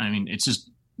suffering. I mean, it's just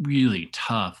really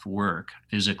tough work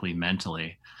physically,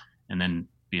 mentally, and then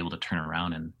be able to turn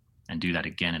around and do that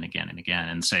again and again and again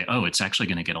and say, oh, it's actually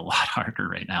going to get a lot harder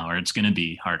right now, or it's going to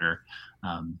be harder.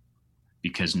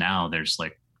 Because now there's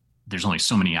only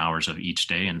so many hours of each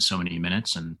day and so many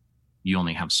minutes, and you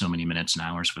only have so many minutes and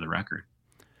hours for the record.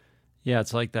 Yeah,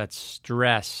 it's like that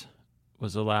stress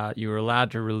you were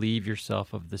allowed to relieve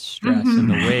yourself of the stress and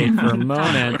the weight for a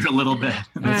moment. For a little bit.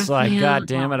 It's like, God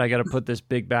damn it, I got to put this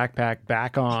big backpack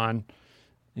back on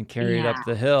and carry it up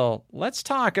the hill. Let's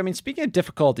talk. I mean, speaking of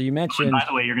difficulty, you mentioned... By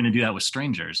the way, you're going to do that with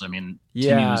strangers. I mean,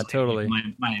 yeah, to me, totally.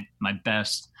 My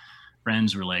best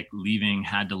friends were like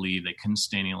had to leave. They couldn't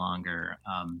stay any longer.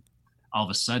 All of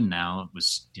a sudden now it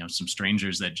was, some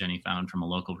strangers that Jenny found from a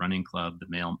local running club, the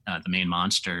Maine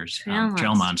Monsters,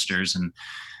 Trail Monsters. And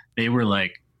they were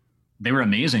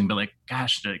amazing, but like,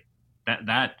 gosh,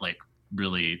 that like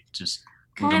really just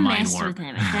kind of messed with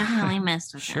him. It definitely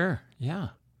messed with him. Sure. Yeah.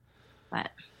 But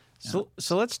so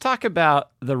let's talk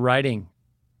about the writing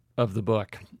of the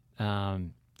book. At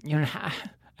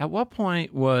what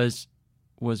point was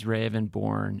Raven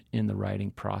born in the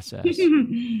writing process?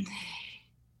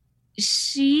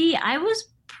 I was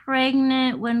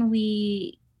pregnant when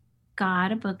we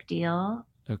got a book deal.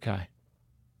 Okay.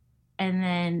 And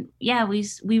then,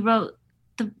 we wrote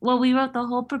the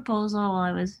whole proposal while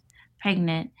I was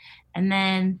pregnant. And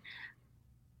then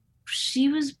she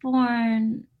was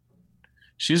born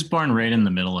right in the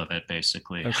middle of it,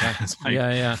 basically. Okay. We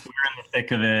yeah. were in the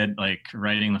thick of it, like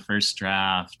writing the first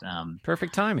draft.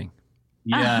 Perfect timing.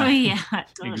 Yeah. Oh, yeah,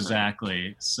 totally.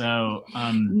 Exactly. So,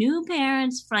 new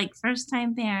parents, like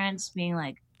first-time parents, being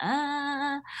like,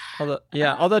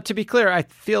 Although to be clear, I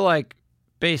feel like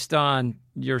based on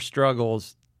your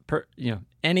struggles,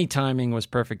 any timing was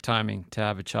perfect timing to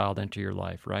have a child enter your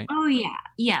life, right? Oh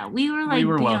yeah. We were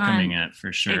welcoming it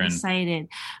for sure, excited,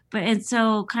 and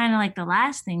so kind of like the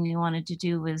last thing we wanted to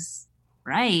do was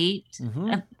write,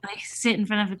 like sit in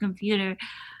front of a computer.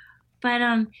 But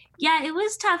it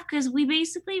was tough because we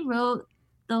basically wrote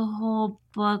the whole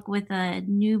book with a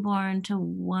newborn to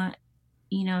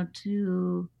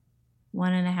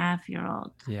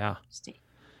 1.5-year-old. Yeah. State.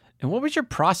 And what was your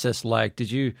process like?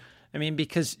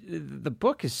 Because the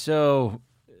book is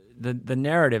the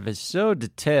narrative is so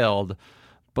detailed,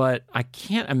 but I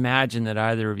can't imagine that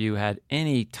either of you had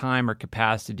any time or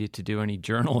capacity to do any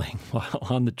journaling while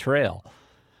on the trail.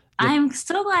 I'm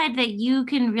so glad that you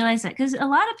can realize that, because a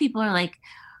lot of people are like,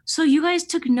 so you guys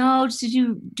took notes? Did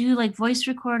you do like voice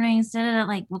recordings?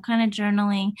 Like what kind of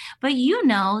journaling? But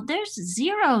there's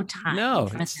zero time.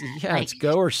 No, it's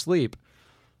go or sleep.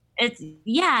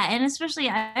 And especially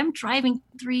I'm driving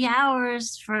 3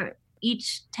 hours for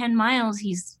each 10 miles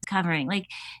he's covering. Like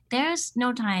there's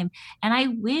no time. And I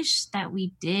wish that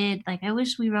we did. Like I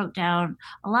wish we wrote down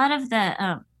a lot of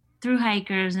the thru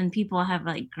hikers and people have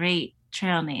like great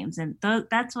trail names, and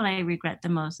that's what I regret the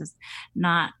most, is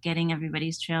not getting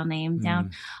everybody's trail name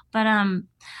down. But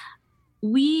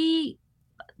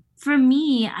for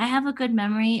me, I have a good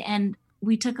memory, and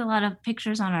we took a lot of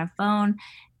pictures on our phone,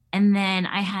 and then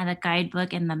I had a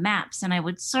guidebook and the maps, and I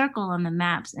would circle on the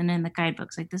maps and in the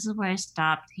guidebooks, like this is where I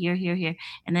stopped, here,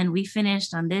 and then we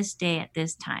finished on this day at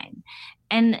this time,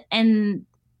 and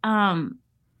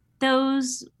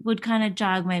those would kind of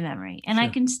jog my memory. And sure. I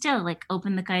can still like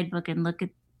open the guidebook and look at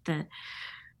the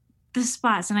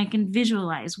spots, and I can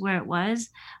visualize where it was.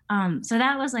 So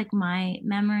that was like my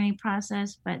memory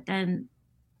process. But then,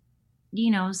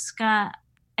 Scott,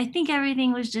 I think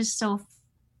everything was just so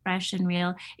fresh and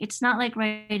real. It's not like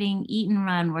writing Eat and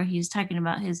Run where he's talking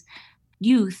about his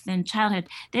youth and childhood.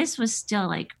 This was still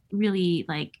like really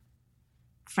like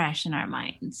fresh in our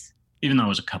minds. Even though it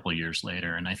was a couple of years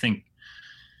later. And I think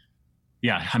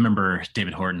Yeah, I remember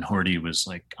David Horty was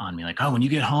like on me, like, oh, when you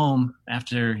get home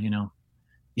after,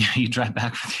 you drive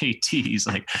back for the AT, he's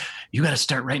like, you got to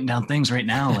start writing down things right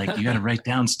now. Like you got to write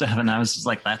down stuff. And I was just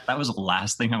like, that was the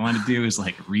last thing I wanted to do is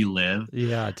like relive.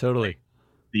 Yeah, totally.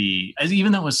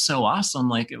 Even though it was so awesome,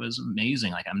 like it was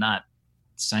amazing. Like I'm not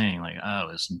saying like, oh,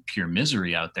 it's pure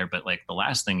misery out there, but like the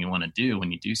last thing you want to do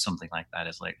when you do something like that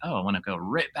is like, oh, I want to go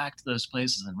right back to those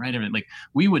places and write everything. Like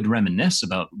we would reminisce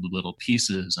about little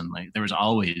pieces, and like there was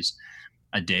always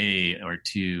a day or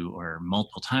two or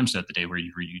multiple times throughout the day where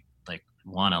you like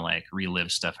want to like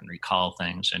relive stuff and recall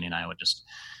things. Jenny and I would just,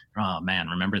 oh man,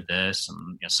 remember this,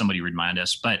 and somebody remind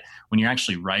us. But when you're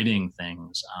actually writing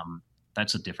things,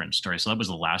 that's a different story. So that was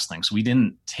the last thing. So we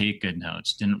didn't take good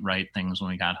notes, didn't write things when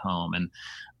we got home.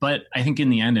 But I think in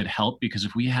the end it helped, because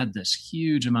if we had this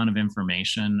huge amount of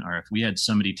information, or if we had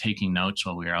somebody taking notes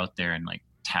while we were out there and like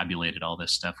tabulated all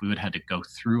this stuff, we would have had to go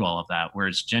through all of that.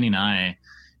 Whereas Jenny and I,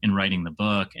 in writing the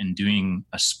book and doing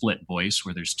a split voice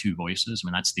where there's two voices, I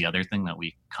mean, that's the other thing that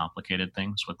we complicated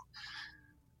things with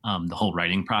the whole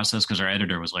writing process, because our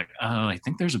editor was like, oh, I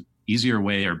think there's a easier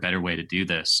way or better way to do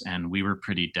this. And we were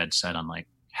pretty dead set on like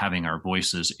having our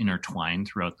voices intertwined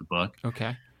throughout the book.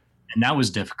 Okay. And that was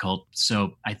difficult.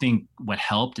 So I think what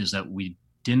helped is that we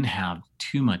didn't have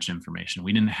too much information.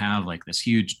 We didn't have like this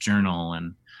huge journal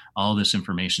and all this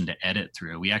information to edit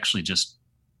through. We actually just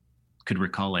could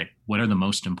recall like, what are the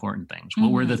most important things? Mm-hmm.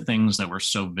 What were the things that were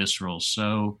so visceral,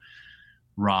 so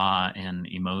raw and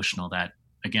emotional that,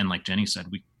 again, like Jenny said,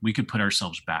 we could put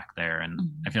ourselves back there. And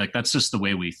I feel like that's just the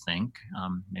way we think,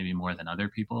 maybe more than other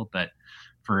people. But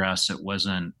for us, it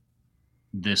wasn't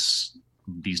these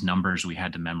numbers we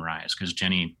had to memorize, because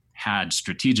Jenny had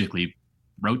strategically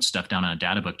wrote stuff down on a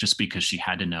data book just because she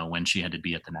had to know when she had to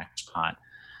be at the next spot.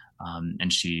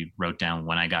 And she wrote down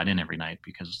when I got in every night,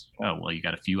 because, oh, well, you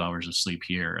got a few hours of sleep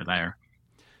here or there.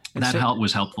 And that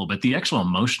was helpful. But the actual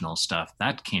emotional stuff,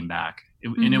 that came back.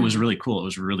 And it was really cool. It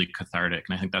was really cathartic.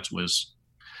 And I think that was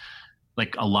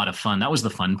like a lot of fun. That was the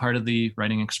fun part of the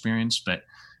writing experience, but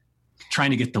trying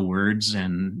to get the words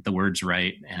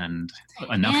right and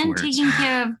enough words. And taking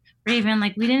care of Raven.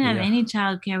 Like we didn't have any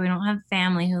childcare. We don't have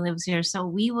family who lives here. So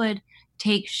we would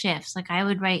take shifts. Like I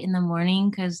would write in the morning,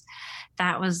 because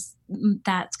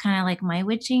that's kind of like my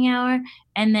witching hour.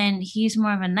 And then he's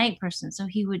more of a night person. So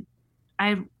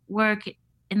I'd work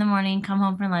in the morning, come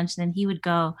home for lunch, then he would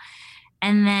go.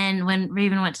 And then when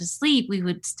Raven went to sleep, we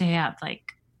would stay up like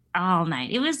all night.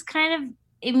 It was kind of,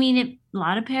 a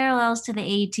lot of parallels to the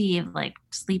AT of like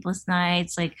sleepless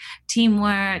nights, like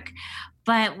teamwork.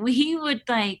 But we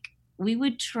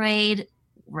would trade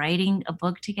writing a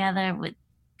book together with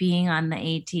being on the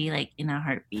AT, like in a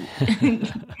heartbeat.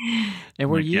 And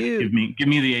were you give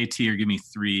me the AT or give me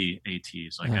 3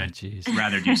 ATs? Like I'd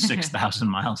rather do 6,000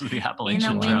 miles of the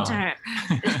Appalachian Trail.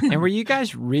 And were you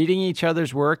guys reading each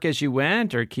other's work as you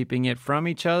went, or keeping it from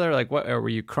each other? Like what, or were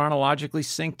you chronologically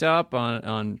synced up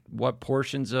on what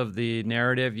portions of the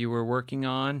narrative you were working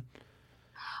on?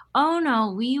 Oh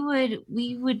no, we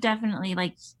would definitely,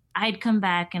 like, I'd come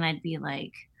back and I'd be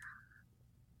like,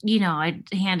 I'd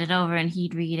hand it over and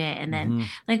he'd read it. And then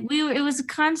like it was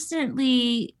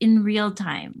constantly in real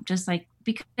time, just like,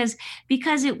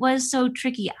 because it was so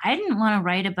tricky. I didn't want to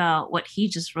write about what he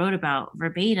just wrote about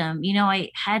verbatim.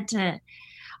 I had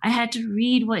to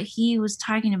read what he was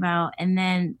talking about, and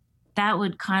then that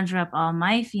would conjure up all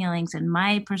my feelings and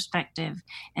my perspective.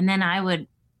 And then I would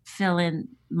fill in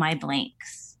my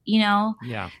blanks,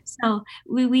 Yeah. So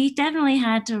we definitely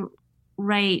had to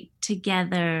write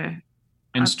together.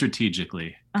 And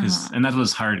strategically, and that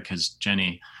was hard, because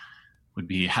Jenny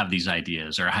would have these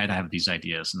ideas, or I'd have these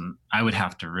ideas, and I would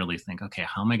have to really think, okay,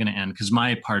 how am I going to end? Because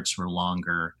my parts were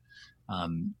longer,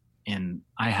 and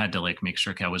I had to like make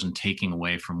sure, okay, I wasn't taking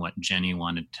away from what Jenny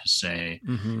wanted to say,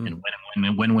 and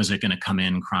when was it going to come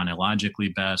in chronologically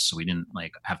best, so we didn't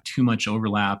like have too much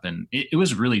overlap, and it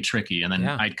was really tricky. And then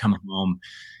I'd come home,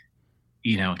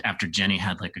 after Jenny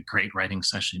had like a great writing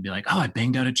session, she'd be like, oh, I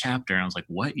banged out a chapter. And I was like,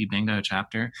 what? You banged out a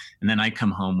chapter? And then I come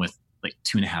home with like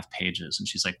 2.5 pages. And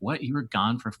she's like, what? You were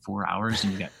gone for 4 hours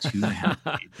and you got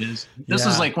 2.5 pages? This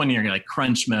is like when you're like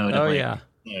crunch mode. Oh,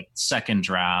 second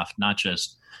draft, not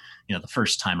just, the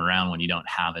first time around when you don't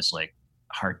have as like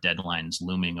hard deadlines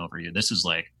looming over you. This is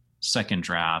like second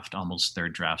draft, almost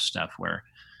third draft stuff, where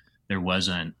there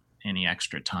wasn't any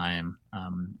extra time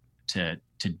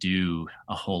to do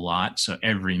a whole lot. So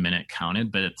every minute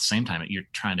counted, but at the same time, you're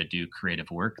trying to do creative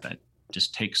work that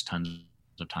just takes tons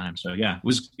of time. So yeah,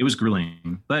 it was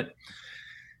grueling, but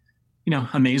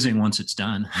amazing once it's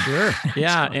done. Sure.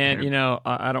 Yeah. So, And,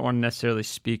 I don't want to necessarily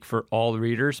speak for all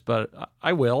readers, but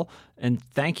I will. And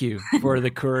thank you for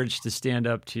the courage to stand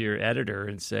up to your editor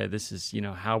and say, this is,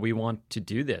 how we want to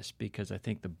do this, because I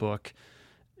think the book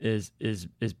is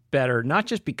better, not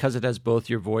just because it has both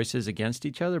your voices against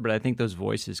each other, but I think those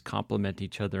voices complement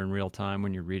each other in real time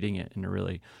when you're reading it in a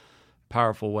really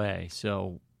powerful way.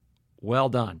 So well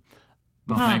done.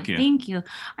 Well, thank you. Thank you.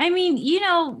 I mean,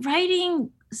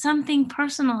 writing something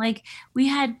personal, like we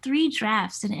had 3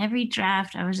 drafts, and every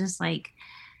draft I was just like,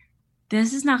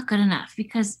 this is not good enough,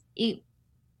 because it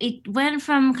went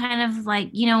from kind of like,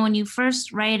 when you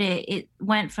first write it, it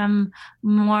went from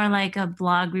more like a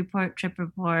blog report, trip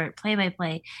report, play by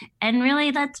play. And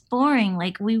really that's boring.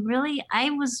 Like I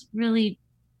was really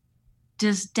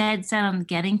just dead set on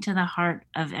getting to the heart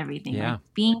of everything, Yeah. like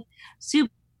being super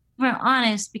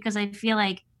honest, because I feel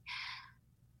like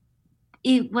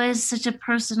it was such a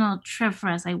personal trip for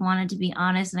us. I wanted to be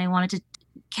honest, and I wanted to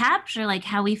capture like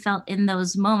how we felt in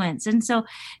those moments. And so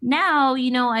now,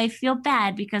 I feel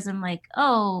bad because I'm like,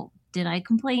 oh, did I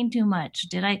complain too much?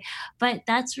 But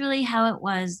that's really how it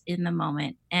was in the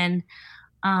moment. And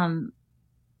I'm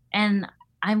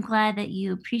glad that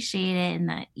you appreciate it and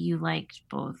that you liked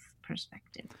both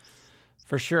perspectives.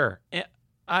 For sure.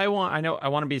 I want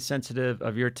to be sensitive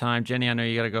of your time. Jenny, I know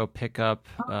you got to go pick up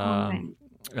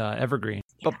Evergreen.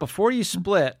 Yeah. But before you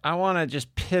split, I want to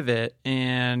just pivot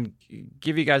and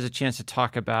give you guys a chance to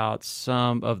talk about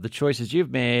some of the choices you've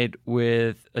made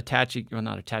with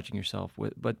not attaching yourself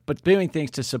with, but doing things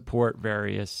to support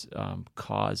various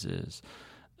causes.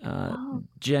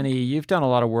 Jenny, you've done a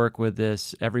lot of work with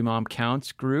this Every Mom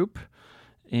Counts group.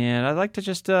 And I'd like to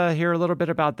just hear a little bit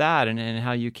about that and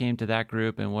how you came to that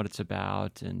group and what it's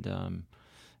about, and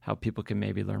how people can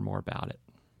maybe learn more about it.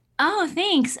 Oh,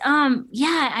 thanks.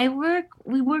 Yeah,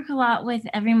 we work a lot with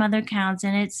Every Mother Counts,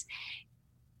 and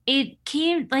it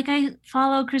came, like, I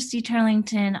follow Christy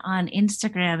Turlington on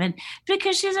Instagram, and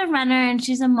because she's a runner and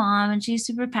she's a mom and she's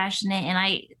super passionate,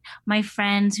 and my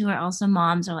friends who are also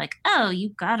moms are like, oh,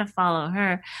 you've got to follow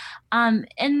her. And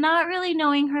not really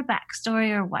knowing her backstory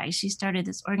or why she started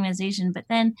this organization. But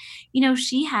then,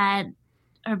 she had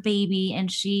her baby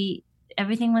and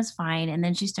everything was fine. And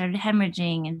then she started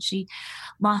hemorrhaging and she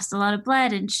lost a lot of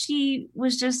blood. And she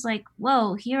was just like,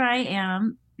 whoa, here I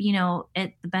am,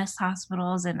 at the best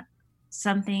hospitals, and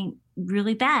something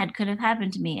really bad could have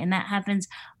happened to me. And that happens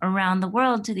around the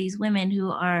world to these women who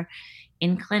are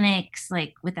in clinics,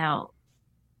 like without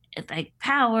like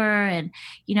power. And,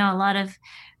 a lot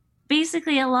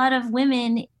of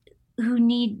women who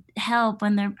need help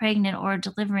when they're pregnant or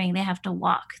delivering, they have to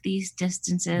walk these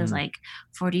distances, like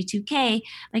 42K,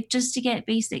 like just to get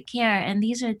basic care. And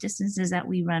these are distances that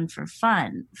we run for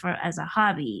fun, as a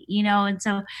hobby, and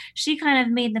so she kind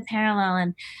of made the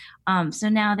parallel. And so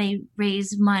now they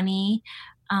raise money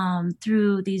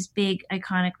through these big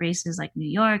iconic races like New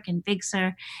York and Big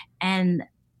Sur. And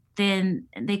then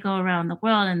they go around the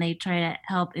world and they try to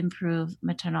help improve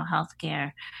maternal health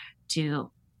care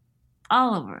to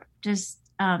all over, just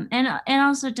and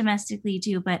also domestically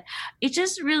too. But it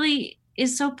just really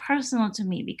is so personal to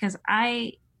me, because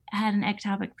I had an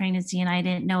ectopic pregnancy and I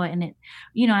didn't know it, and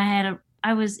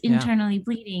I was internally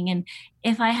bleeding, and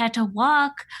if I had to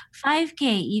walk 5K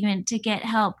even to get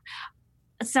help,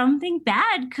 something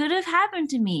bad could have happened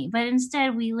to me. But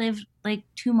instead we lived like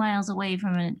 2 miles away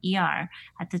from an ER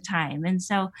at the time. And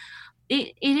so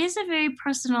it is a very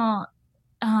personal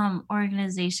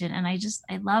organization, and I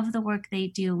love the work they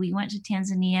do. We went to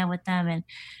Tanzania with them, and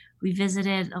we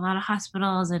visited a lot of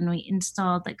hospitals, and we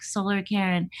installed like solar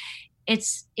care. And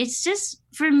it's just,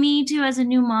 for me too, as a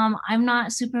new mom, I'm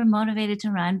not super motivated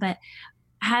to run, but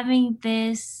having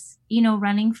this,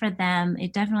 running for them,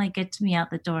 it definitely gets me out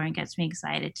the door and gets me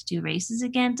excited to do races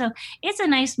again. So it's a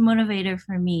nice motivator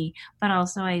for me, but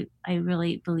also I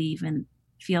really believe and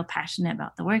feel passionate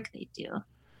about the work they do.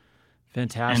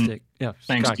 Fantastic. And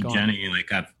thanks to Jenny.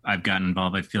 Like I've gotten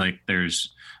involved. I feel like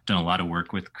there's done a lot of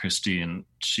work with Christy, and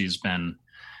she's been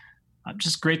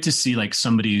just great to see, like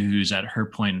somebody who's at her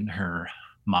point in her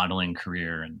modeling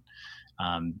career. And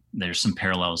there's some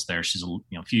parallels there. She's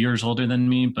a few years older than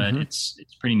me, but it's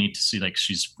pretty neat to see like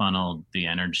she's funneled the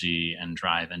energy and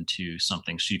drive into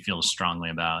something she feels strongly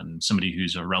about. And somebody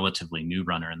who's a relatively new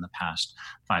runner in the past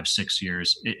 5-6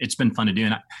 years, it's been fun to do.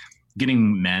 And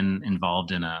getting men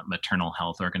involved in a maternal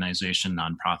health organization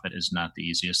nonprofit is not the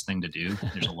easiest thing to do.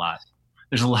 There's a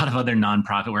lot of other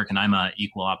nonprofit work, and I'm an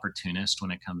equal opportunist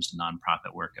when it comes to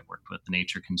nonprofit work. I've worked with the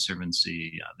Nature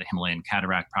Conservancy, the Himalayan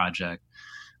Cataract Project,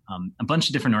 a bunch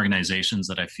of different organizations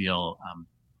that I feel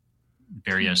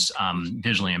various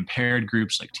visually impaired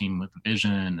groups like Team with a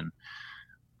Vision,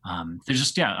 and there's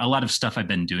just a lot of stuff I've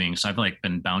been doing. So I've like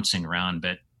been bouncing around,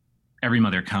 but Every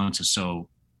Mother Counts is so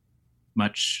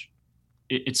much.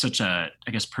 It's such a,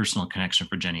 I guess, personal connection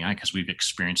for Jenny and I, because we've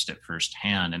experienced it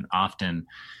firsthand, and often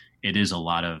it is a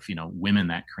lot of women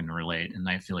that can relate. And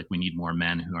I feel like we need more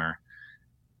men who are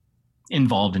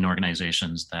involved in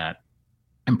organizations that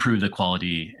improve the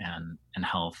quality and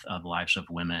health of lives of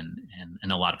women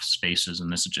in a lot of spaces.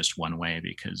 And this is just one way,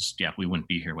 because we wouldn't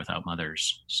be here without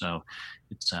mothers. So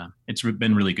it's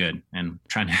been really good, and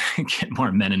trying to get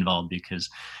more men involved, because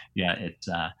it's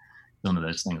one of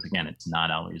those things. Again, it's not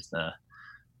always the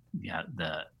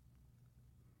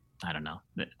I don't know,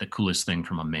 the coolest thing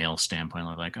from a male standpoint,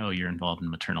 like, oh, you're involved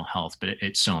in maternal health, but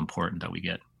it's so important that we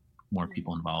get more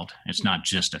people involved. It's not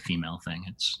just a female thing.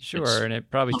 And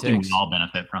it probably takes we all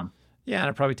benefit from. Yeah, and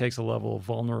it probably takes a level of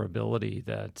vulnerability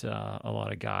that a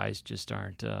lot of guys just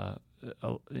aren't.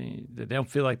 They don't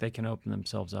feel like they can open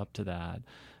themselves up to that.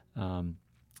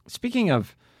 Speaking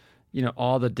of,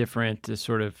 all the different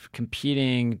sort of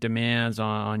competing demands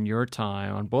on your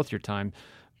time, on both your time,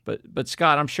 but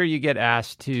Scott, I'm sure you get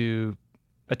asked to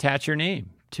attach your name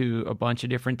to a bunch of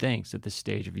different things at this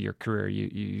stage of your career.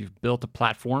 You've built a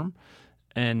platform,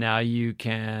 and now you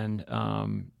can,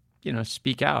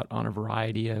 speak out on a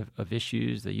variety of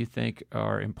issues that you think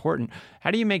are important. How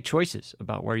do you make choices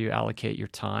about where you allocate your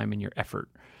time and your effort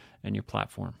and your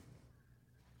platform?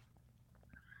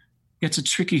 It's a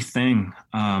tricky thing,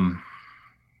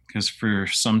 because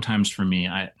sometimes for me,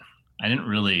 I didn't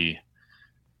really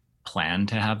plan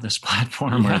to have this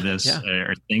platform or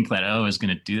think that, I was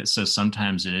going to do this. So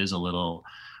sometimes it is a little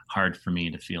hard for me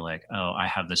to feel like, oh, I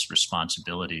have this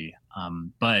responsibility.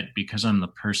 But because I'm the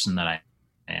person that I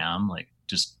am, like,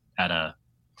 just at a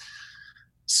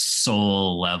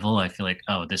soul level, I feel like,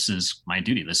 oh, this is my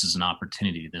duty. This is an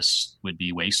opportunity. This would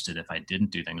be wasted if I didn't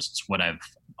do things. It's what I've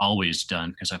always done,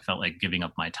 because I felt like giving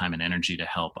up my time and energy to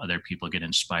help other people get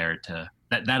inspired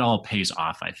that all pays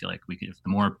off. I feel like if the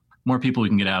more people we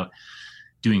can get out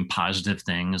doing positive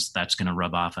things, that's going to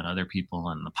rub off on other people,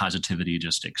 and the positivity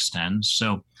just extends.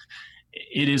 So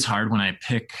it is hard when I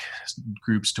pick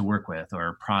groups to work with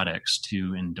or products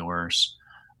to endorse.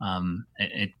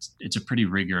 It's a pretty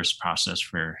rigorous process.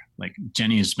 For, like,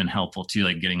 Jenny has been helpful too,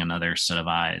 like getting another set of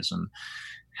eyes and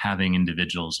having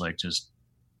individuals like just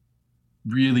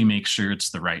really make sure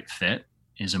it's the right fit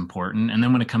is important. And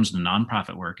then when it comes to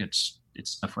nonprofit work, it's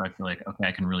stuff where I feel like, okay,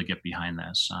 I can really get behind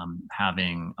this.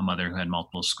 Having a mother who had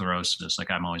multiple sclerosis,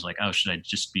 like, I'm always like, oh, should I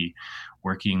just be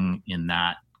working in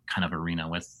that kind of arena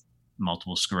with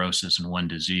multiple sclerosis and one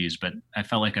disease? But I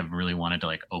felt like I've really wanted to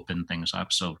like open things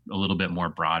up, so a little bit more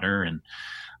broader. And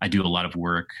I do a lot of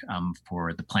work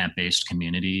for the plant-based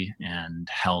community and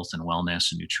health and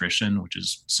wellness and nutrition, which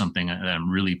is something that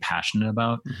I'm really passionate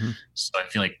about. Mm-hmm. So I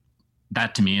feel like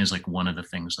that to me is like one of the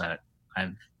things that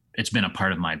it's been a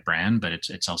part of my brand, but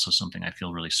it's also something I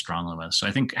feel really strongly with. So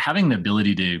I think having the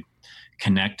ability to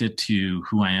connect it to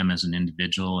who I am as an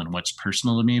individual and what's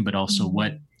personal to me, but also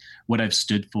what I've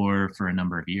stood for a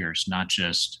number of years, not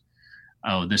just,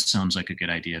 oh, this sounds like a good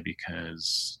idea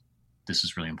because this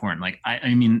is really important. Like,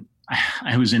 I mean,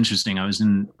 I was interesting. I was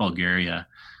in Bulgaria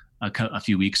a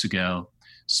few weeks ago,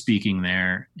 speaking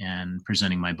there and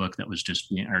presenting my book that was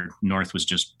North was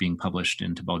just being published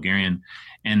into Bulgarian.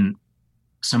 And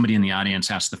somebody in the audience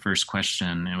asked the first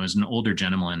question. It was an older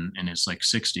gentleman in his like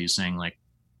 60s saying, like,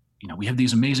 we have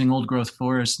these amazing old growth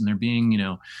forests, and they're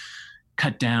being,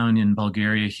 cut down in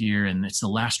Bulgaria here, and it's the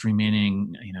last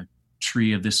remaining,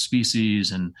 tree of this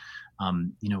species. And,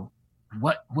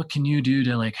 what can you do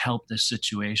to like help this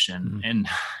situation? Mm-hmm. And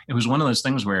it was one of those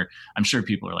things where I'm sure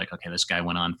people are like, okay, this guy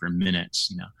went on for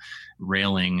minutes,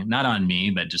 railing, not on me,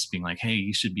 but just being like, hey,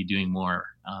 you should be doing more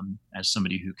as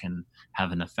somebody who can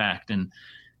have an effect. And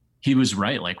he was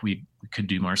right. Like, we could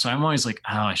do more. So I'm always like,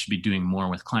 oh, I should be doing more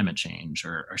with climate change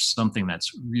or something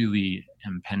that's really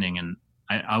impending. And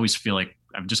I always feel like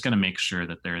I've just got to make sure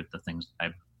that they're the things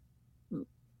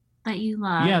that you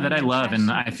love. Yeah, that I love. And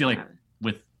I feel like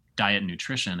with diet and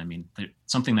nutrition, I mean,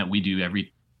 something that we do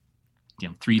every,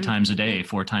 3 times a day,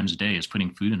 4 times a day is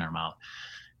putting food in our mouth.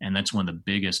 And that's one of the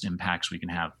biggest impacts we can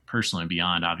have personally,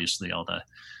 beyond obviously all the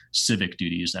civic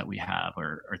duties that we have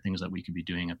or things that we could be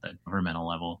doing at the governmental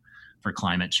level for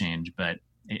climate change. But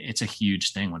it's a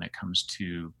huge thing when it comes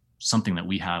to something that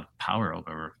we have power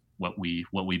over, what we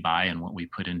buy and what we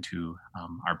put into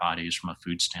our bodies from a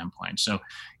food standpoint. So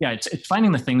yeah, it's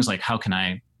finding the things like, how can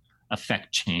I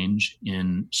affect change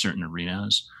in certain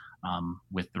arenas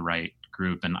with the right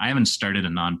group? And I haven't started a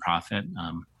nonprofit.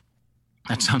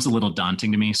 that sounds a little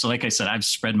daunting to me. So like I said, I've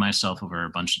spread myself over a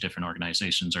bunch of different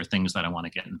organizations or things that I want to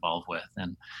get involved with.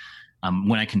 And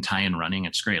when I can tie in running,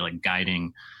 it's great. Like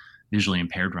guiding visually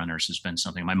impaired runners has been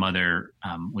something. My mother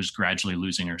was gradually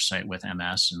losing her sight with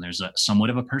MS, and there's somewhat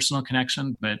of a personal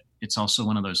connection, but it's also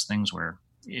one of those things where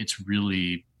it's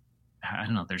really, I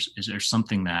don't know, there's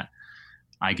something that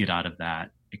I get out of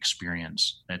that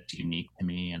experience that's unique to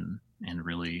me and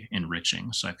really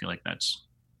enriching. So I feel like that's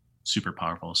super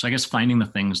powerful. So I guess finding the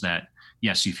things that,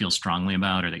 yes, you feel strongly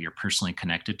about or that you're personally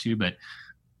connected to, but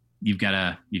you've got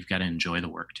to enjoy the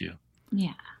work too.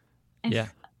 Yeah. Yeah.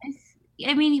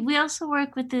 I mean, we also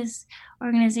work with this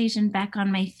organization, Back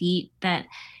on My Feet, that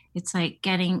it's like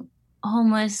getting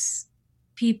homeless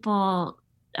people,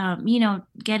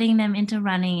 getting them into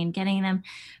running and getting them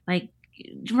like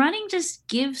running just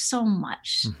gives so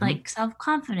much, like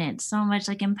self-confidence, so much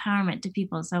like empowerment to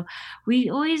people. So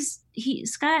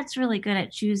Scott's really good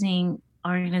at choosing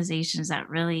organizations that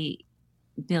really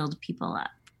build people up.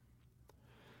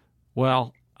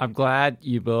 Well, I'm glad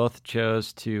you both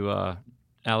chose to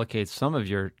allocate some of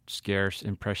your scarce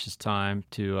and precious time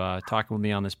to talking with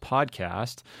me on this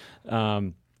podcast.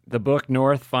 The book,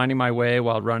 North, Finding My Way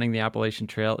While Running the Appalachian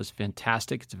Trail, is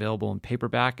fantastic. It's available in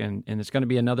paperback, and it's going to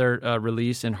be another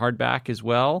release in hardback as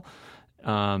well,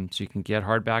 so you can get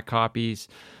hardback copies.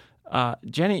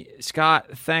 Jenny,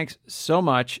 Scott, thanks so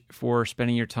much for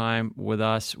spending your time with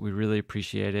us. We really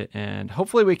appreciate it, and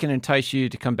hopefully we can entice you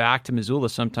to come back to Missoula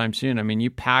sometime soon. I mean,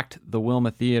 you packed the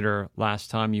Wilma Theater last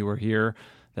time you were here.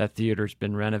 That theater's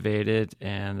been renovated,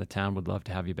 and the town would love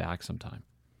to have you back sometime.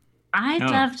 I'd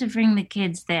love to bring the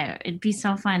kids there. It'd be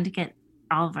so fun to get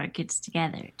all of our kids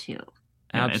together too.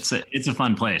 Yeah, it's a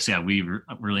fun place. Yeah, we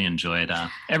really enjoyed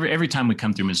every time we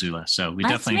come through Missoula. So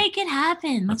let's make it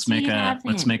happen. Let's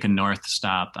make a North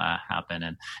stop happen.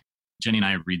 And Jenny and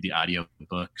I read the audio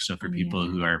book. So for people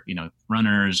who are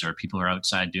runners or people who are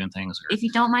outside doing things, or if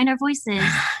you don't mind our voices,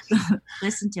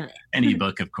 listen to it. Any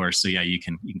book, of course. So yeah, you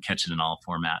can catch it in all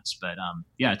formats. But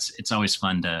it's always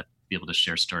fun to be able to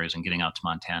share stories, and getting out to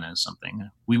Montana is something.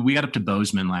 We got up to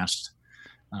Bozeman last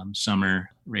summer,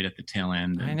 right at the tail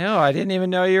end. I know. I didn't even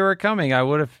know you were coming. I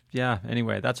would have. Yeah.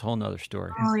 Anyway, that's a whole nother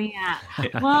story. Oh yeah.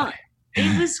 Well,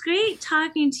 it was great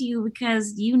talking to you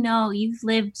because you've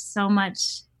lived so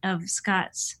much of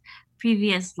Scott's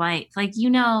previous life. Like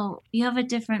you have a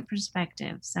different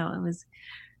perspective. So it was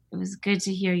good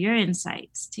to hear your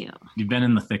insights too. You've been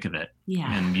in the thick of it.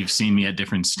 Yeah. And you've seen me at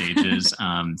different stages.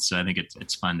 So I think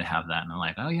it's fun to have that. And I'm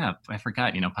like, oh yeah, I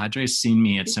forgot, Padre's seen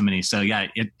me at so many. So yeah,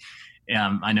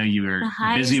 I know you were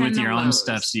busy with your own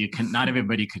stuff. So not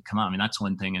everybody could come out. I mean, that's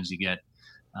one thing as you get,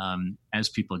 as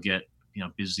people get,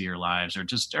 busier lives or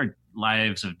just our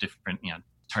lives of different,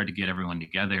 it's hard to get everyone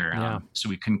together. So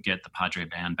we couldn't get the Padre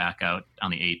band back out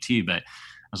on the AT, but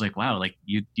I was like, wow, like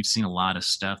you've seen a lot of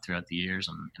stuff throughout the years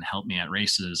and helped me at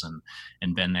races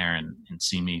and been there and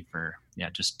seen me for,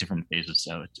 just different phases.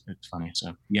 So it's funny.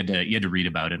 So you had to read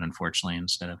about it, unfortunately,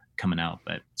 instead of coming out,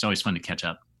 but it's always fun to catch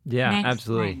up. Yeah,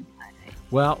 absolutely.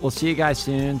 Well, we'll see you guys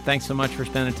soon. Thanks so much for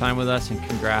spending time with us, and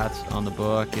congrats on the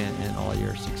book and all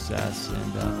your success.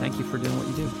 And thank you for doing what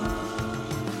you do.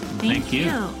 Thank you.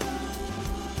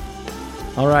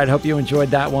 All right. Hope you enjoyed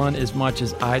that one as much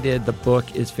as I did. The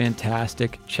book is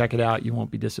fantastic. Check it out. You won't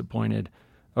be disappointed.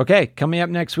 Okay. Coming up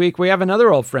next week, we have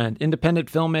another old friend, independent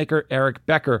filmmaker Eric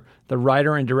Becker, the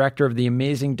writer and director of the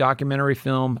amazing documentary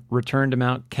film Return to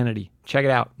Mount Kennedy. Check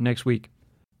it out next week.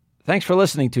 Thanks for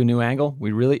listening to New Angle.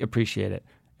 We really appreciate it.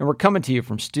 And we're coming to you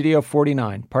from Studio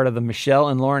 49, part of the Michelle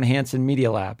and Lauren Hansen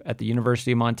Media Lab at the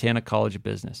University of Montana College of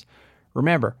Business.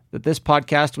 Remember that this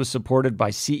podcast was supported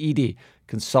by CED,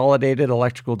 Consolidated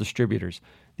Electrical Distributors.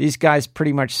 These guys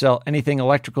pretty much sell anything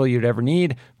electrical you'd ever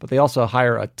need, but they also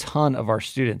hire a ton of our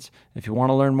students. If you want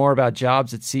to learn more about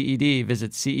jobs at CED,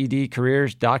 visit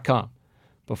cedcareers.com.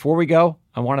 Before we go,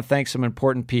 I want to thank some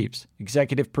important peeps.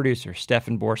 Executive producer,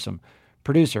 Stefan Borsum.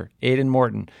 Producer, Aidan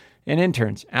Morton. And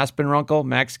interns, Aspen Runkle,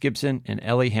 Max Gibson, and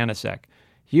Ellie Hanasek.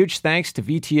 Huge thanks to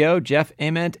VTO, Jeff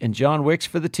Ament, and John Wicks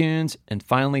for the tunes. And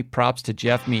finally, props to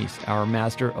Jeff Meese, our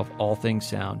master of all things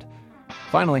sound.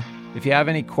 Finally, if you have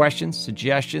any questions,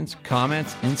 suggestions,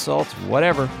 comments, insults,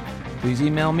 whatever, please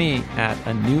email me at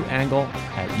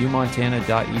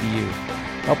anewangle@umontana.edu.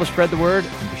 Help us spread the word,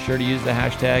 and be sure to use the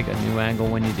hashtag #anewangle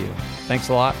when you do. Thanks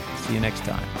a lot. See you next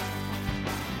time.